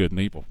battle against good and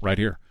evil right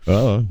here.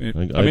 Oh, I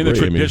mean, the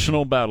agree.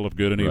 traditional battle of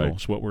good and evil right.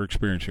 is what we're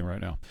experiencing right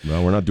now.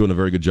 Well, we're not doing a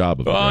very good job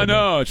of it. I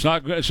know. It's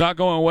not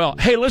going well.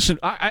 Hey, listen,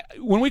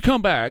 when we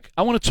come back,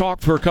 I want to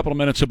talk for a couple of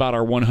minutes about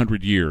our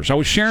 100 years. I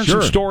was sharing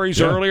some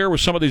stories earlier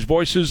with some of these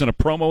voices and a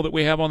promo that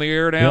we have on the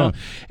air now,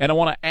 and I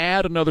want to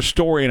add another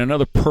story and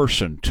another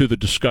person to the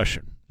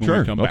discussion. When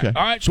we come back. All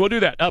right, so we'll do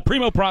that.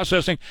 Primo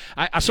Processing.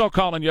 I saw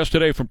Colin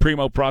yesterday from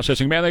Primo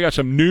Processing. Man, they got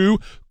some new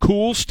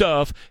cool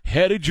stuff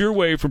headed your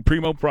way from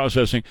Primo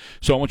Processing.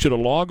 So I want you to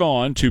log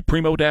on to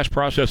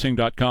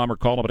primo-processing.com or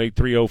call them at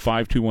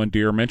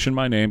 830-521-DEER. Mention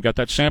my name. Got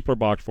that sampler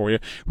box for you.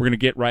 We're going to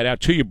get right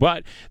out to you.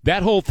 But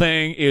that whole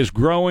thing is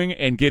growing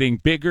and getting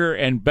bigger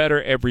and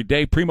better every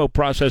day. Primo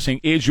Processing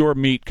is your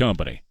meat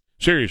company.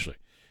 Seriously.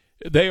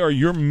 They are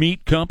your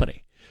meat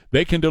company.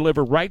 They can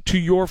deliver right to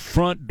your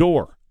front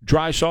door.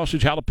 Dry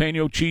sausage,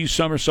 jalapeno, cheese,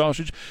 summer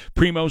sausage,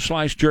 Primo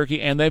sliced jerky,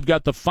 and they've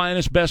got the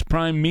finest, best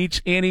prime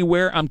meats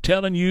anywhere. I'm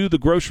telling you, the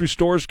grocery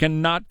stores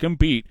cannot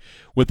compete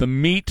with the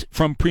meat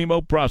from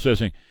Primo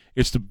Processing.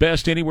 It's the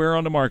best anywhere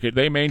on the market.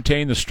 They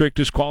maintain the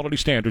strictest quality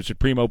standards at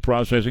Primo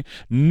Processing.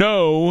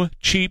 No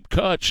cheap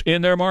cuts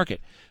in their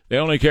market. They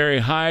only carry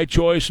high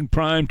choice and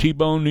prime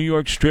T-bone, New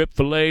York strip,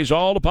 fillets,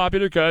 all the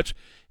popular cuts.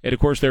 And, of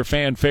course, their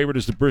fan favorite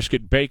is the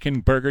brisket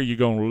bacon burger. You're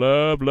going to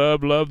love,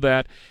 love, love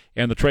that.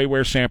 And the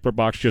Trayware sampler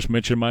box, just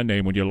mention my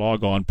name when you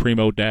log on,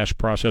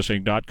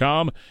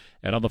 primo-processing.com.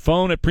 And on the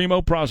phone at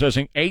Primo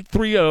Processing,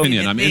 830.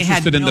 I'm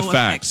interested in the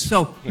facts.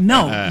 So,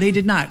 no, they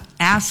did not.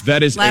 Ask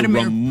That is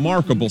Vladimir a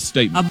remarkable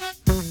statement.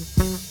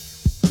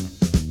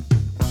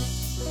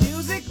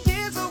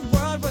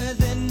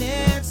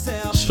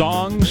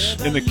 Songs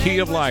in the Key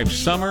of Life,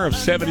 summer of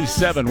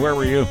 77. Where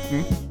were you?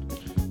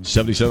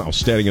 77. I was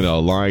standing in a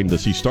line to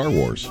see Star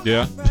Wars.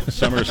 Yeah,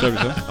 summer of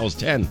 77. I was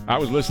 10. I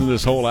was listening to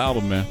this whole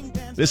album, man.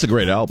 This is a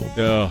great album.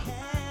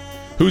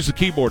 Who's the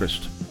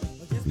keyboardist?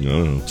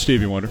 No.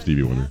 Stevie Wonder.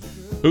 Stevie Wonder.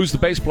 Who's the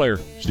bass player?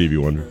 Stevie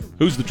Wonder.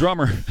 Who's the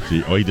drummer?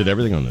 He did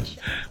everything on this.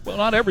 Well,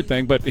 not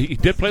everything, but he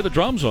did play the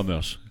drums on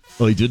this.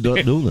 Well, he did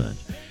not do that.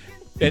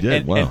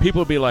 And people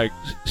would be like,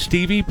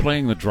 Stevie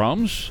playing the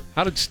drums?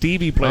 How did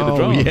Stevie play the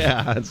drums?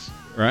 Yeah,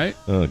 right?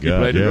 Oh,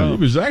 God, He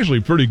was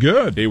actually pretty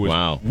good. He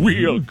was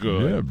real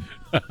good.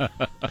 Yeah.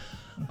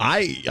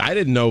 I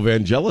didn't know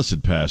Vangelis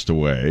had passed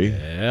away.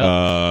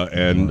 Yeah.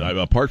 And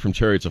apart from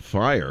Chariots of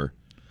Fire,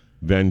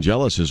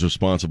 Vangelis is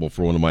responsible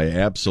for one of my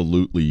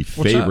absolutely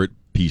favorite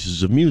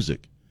pieces of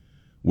music,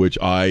 which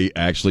I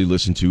actually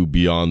listened to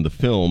beyond the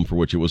film for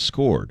which it was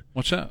scored.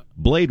 What's that?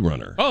 Blade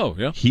Runner. Oh,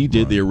 yeah. He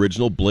did the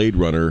original Blade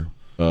Runner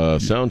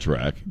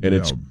soundtrack, and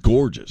it's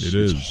gorgeous. It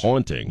is. It's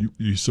haunting.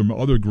 Some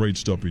other great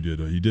stuff he did.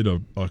 He did a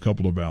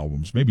couple of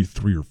albums, maybe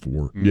 3 or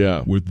 4.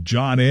 Yeah. With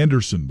John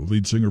Anderson, the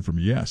lead singer from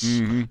Yes.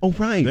 Mm-hmm. Oh,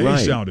 right, They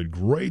sounded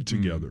great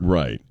together.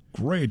 Right.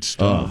 Great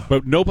stuff.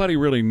 But nobody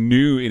really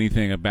knew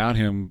anything about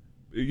him,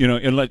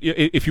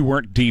 if you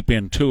weren't deep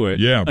into it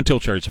until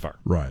Chariots of Fire.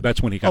 Right.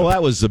 That's when he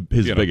that was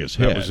his biggest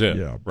hit. That was it,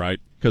 Yeah. right?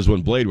 Because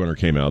when Blade Runner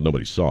came out,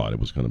 nobody saw it. It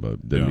was kind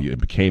of it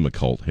became a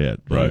cult hit.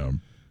 Right. Yeah.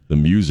 The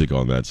music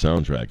on that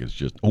soundtrack is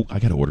just. Oh, I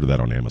got to order that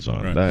on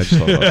Amazon. Right.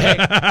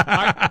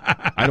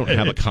 I don't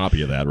have a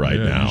copy of that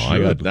now.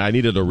 I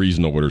needed a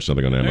reason to order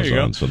something on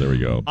Amazon. So there we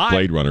go.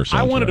 Blade Runner soundtrack.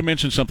 I wanted to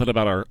mention something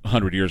about our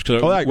 100 years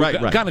because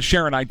right. kind of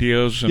sharing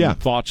ideas and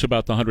thoughts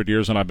about the 100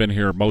 years, and I've been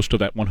here most of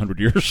that 100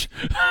 years.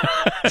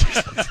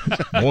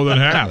 More than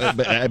half.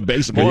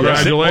 Basically,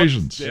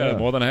 congratulations.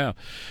 More than half.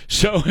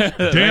 So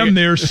damn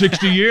near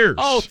 60 years.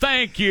 Oh,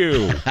 thank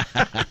you.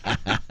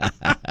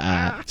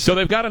 So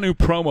they've got a new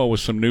promo with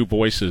some new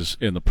voices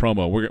in the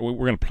promo. We're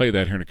going to play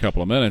that here in a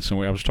couple of minutes,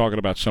 and I was talking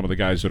about some of the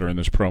guys that are in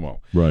this promo.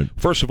 Right.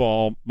 First of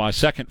all, my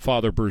second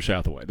father, Bruce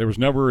Hathaway. There was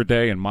never a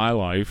day in my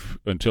life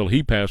until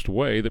he passed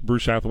away that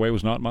Bruce Hathaway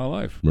was not in my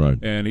life. Right.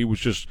 And he was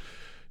just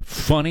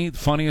funny, the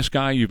funniest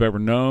guy you've ever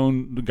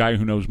known, the guy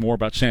who knows more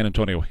about San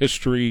Antonio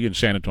history and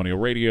San Antonio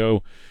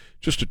radio.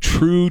 Just a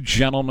true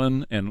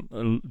gentleman and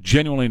a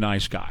genuinely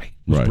nice guy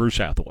was Bruce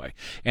Hathaway.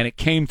 And it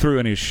came through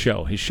in his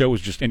show. His show was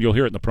just, and you'll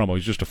hear it in the promo,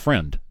 he's just a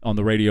friend on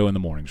the radio in the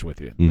mornings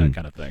with you, that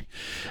kind of thing.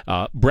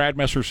 Brad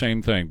Messer,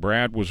 same thing.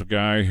 Brad was a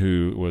guy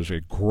who was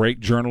a great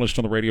journalist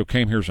on the radio,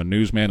 came here as a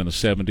newsman in the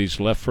 70s,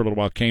 left for a little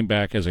while, came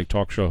back as a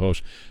talk show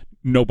host.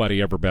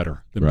 Nobody ever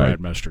better than Brad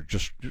Messer.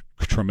 Just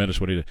tremendous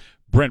what he did.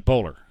 Brent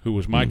Bowler, who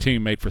was my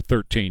teammate for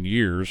 13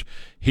 years,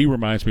 he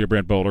reminds me of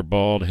Brent Bowler,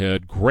 bald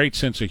head, great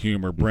sense of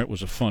humor. Brent was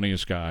the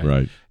funniest guy,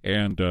 right?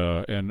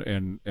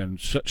 And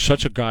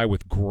such a guy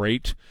with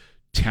great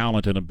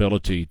talent and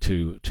ability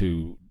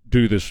to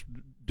do this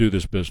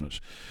business.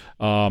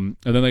 And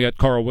then they got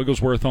Carl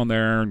Wigglesworth on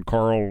there, and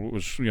Carl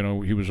was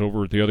he was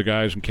over at the other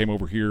guys and came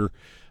over here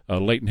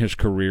late in his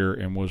career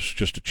and was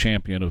just a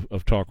champion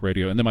of talk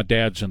radio. And then my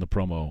dad's in the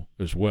promo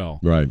as well.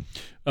 Right.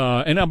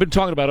 And I've been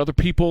talking about other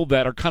people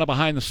that are kind of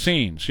behind the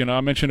scenes. You know,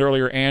 I mentioned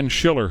earlier Ann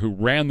Schiller, who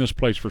ran this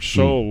place for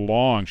so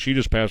long. She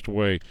just passed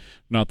away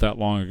not that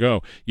long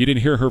ago. You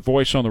didn't hear her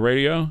voice on the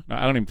radio?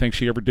 I don't even think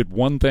she ever did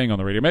one thing on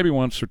the radio, maybe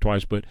once or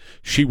twice, but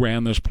she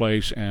ran this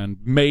place and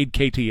made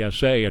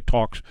KTSA a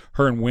talk.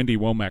 Her and Wendy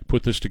Womack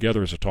put this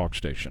together as a talk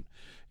station.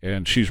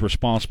 And she's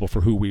responsible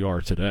for who we are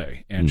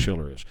today, Ann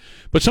Schiller is.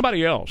 But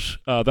somebody else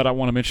that I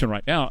want to mention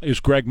right now is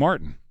Greg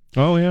Martin.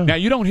 Oh, yeah. Now,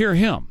 you don't hear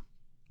him,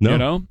 no. You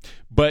know,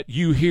 but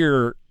you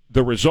hear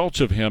the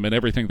results of him in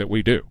everything that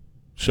we do.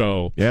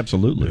 So, yeah,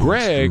 absolutely.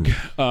 Greg,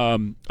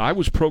 I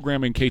was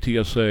programming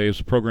KTSA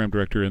as a program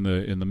director in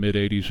the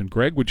mid-'80s, and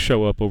Greg would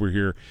show up over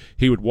here.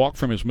 He would walk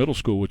from his middle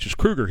school, which is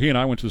Kruger. He and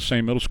I went to the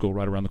same middle school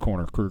right around the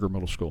corner, Kruger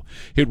Middle School.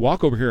 He'd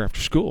walk over here after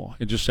school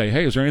and just say,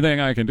 "Hey, is there anything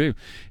I can do?"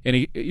 And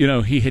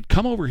he had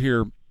come over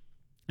here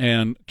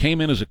and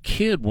came in as a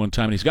kid one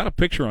time, and he's got a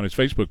picture on his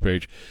Facebook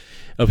page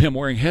of him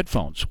wearing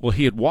headphones. Well,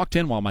 he had walked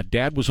in while my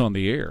dad was on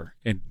the air,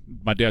 and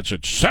my dad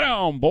said, "Sit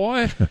down,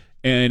 boy."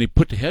 And he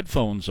put the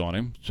headphones on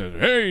him, said,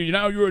 "Hey,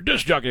 now you're a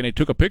disc jockey," and they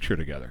took a picture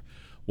together.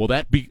 Well,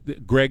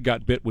 Greg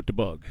got bit with the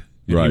bug,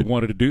 and he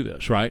wanted to do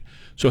this, right?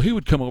 So he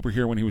would come over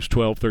here when he was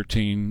 12,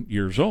 13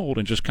 years old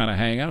and just kind of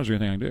hang out. Is there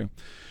anything I can do?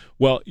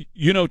 Well,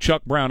 you know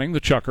Chuck Browning, the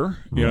Chucker,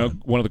 you know,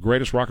 one of the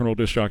greatest rock and roll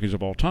disc jockeys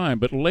of all time.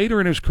 But later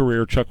in his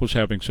career, Chuck was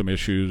having some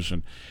issues,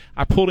 and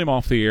I pulled him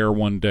off the air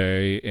one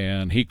day,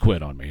 and he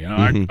quit on me. You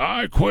know,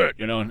 I quit,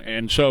 you know,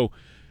 and so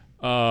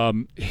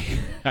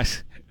I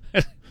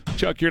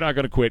Chuck, you're not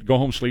going to quit. Go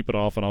home, sleep it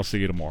off, and I'll see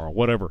you tomorrow,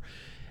 whatever.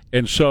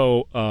 And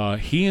so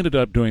he ended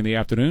up doing the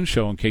afternoon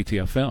show on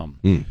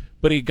KTFM.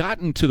 But he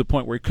gotten to the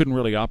point where he couldn't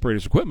really operate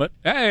his equipment.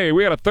 Hey,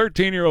 we got a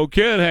 13-year-old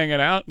kid hanging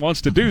out,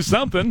 wants to do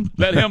something.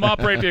 Let him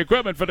operate the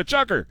equipment for the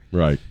Chucker.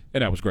 Right.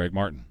 And that was Greg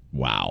Martin.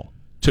 Wow.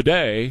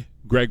 Today,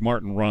 Greg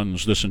Martin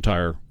runs this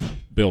entire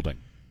building.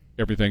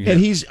 Everything here.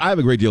 And I have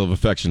a great deal of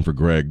affection for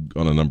Greg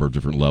on a number of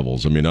different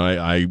levels. I mean,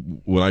 I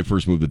when I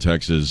first moved to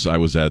Texas, I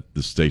was at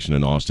the station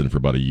in Austin for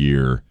about a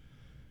year.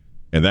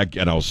 And I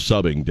was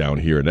subbing down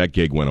here, and that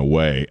gig went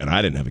away, and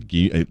I didn't have a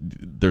gig.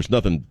 There's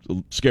nothing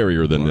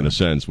scarier than, in a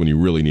sense, when you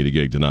really need a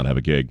gig to not have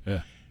a gig.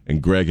 Yeah.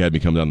 And Greg had me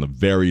come down the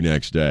very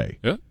next day.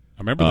 Yeah, I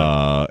remember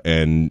that.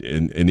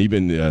 And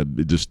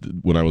even just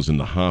when I was in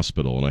the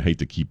hospital, and I hate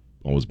to keep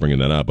always bringing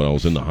that up, but I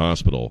was in the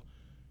hospital,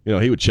 you know,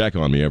 he would check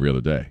on me every other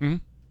day. Mm-hmm.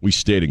 We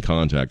stayed in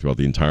contact throughout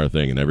the entire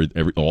thing,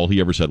 and all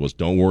he ever said was,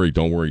 "Don't worry,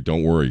 don't worry,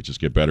 don't worry.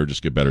 Just get better,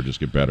 just get better, just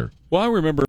get better." Well, I remember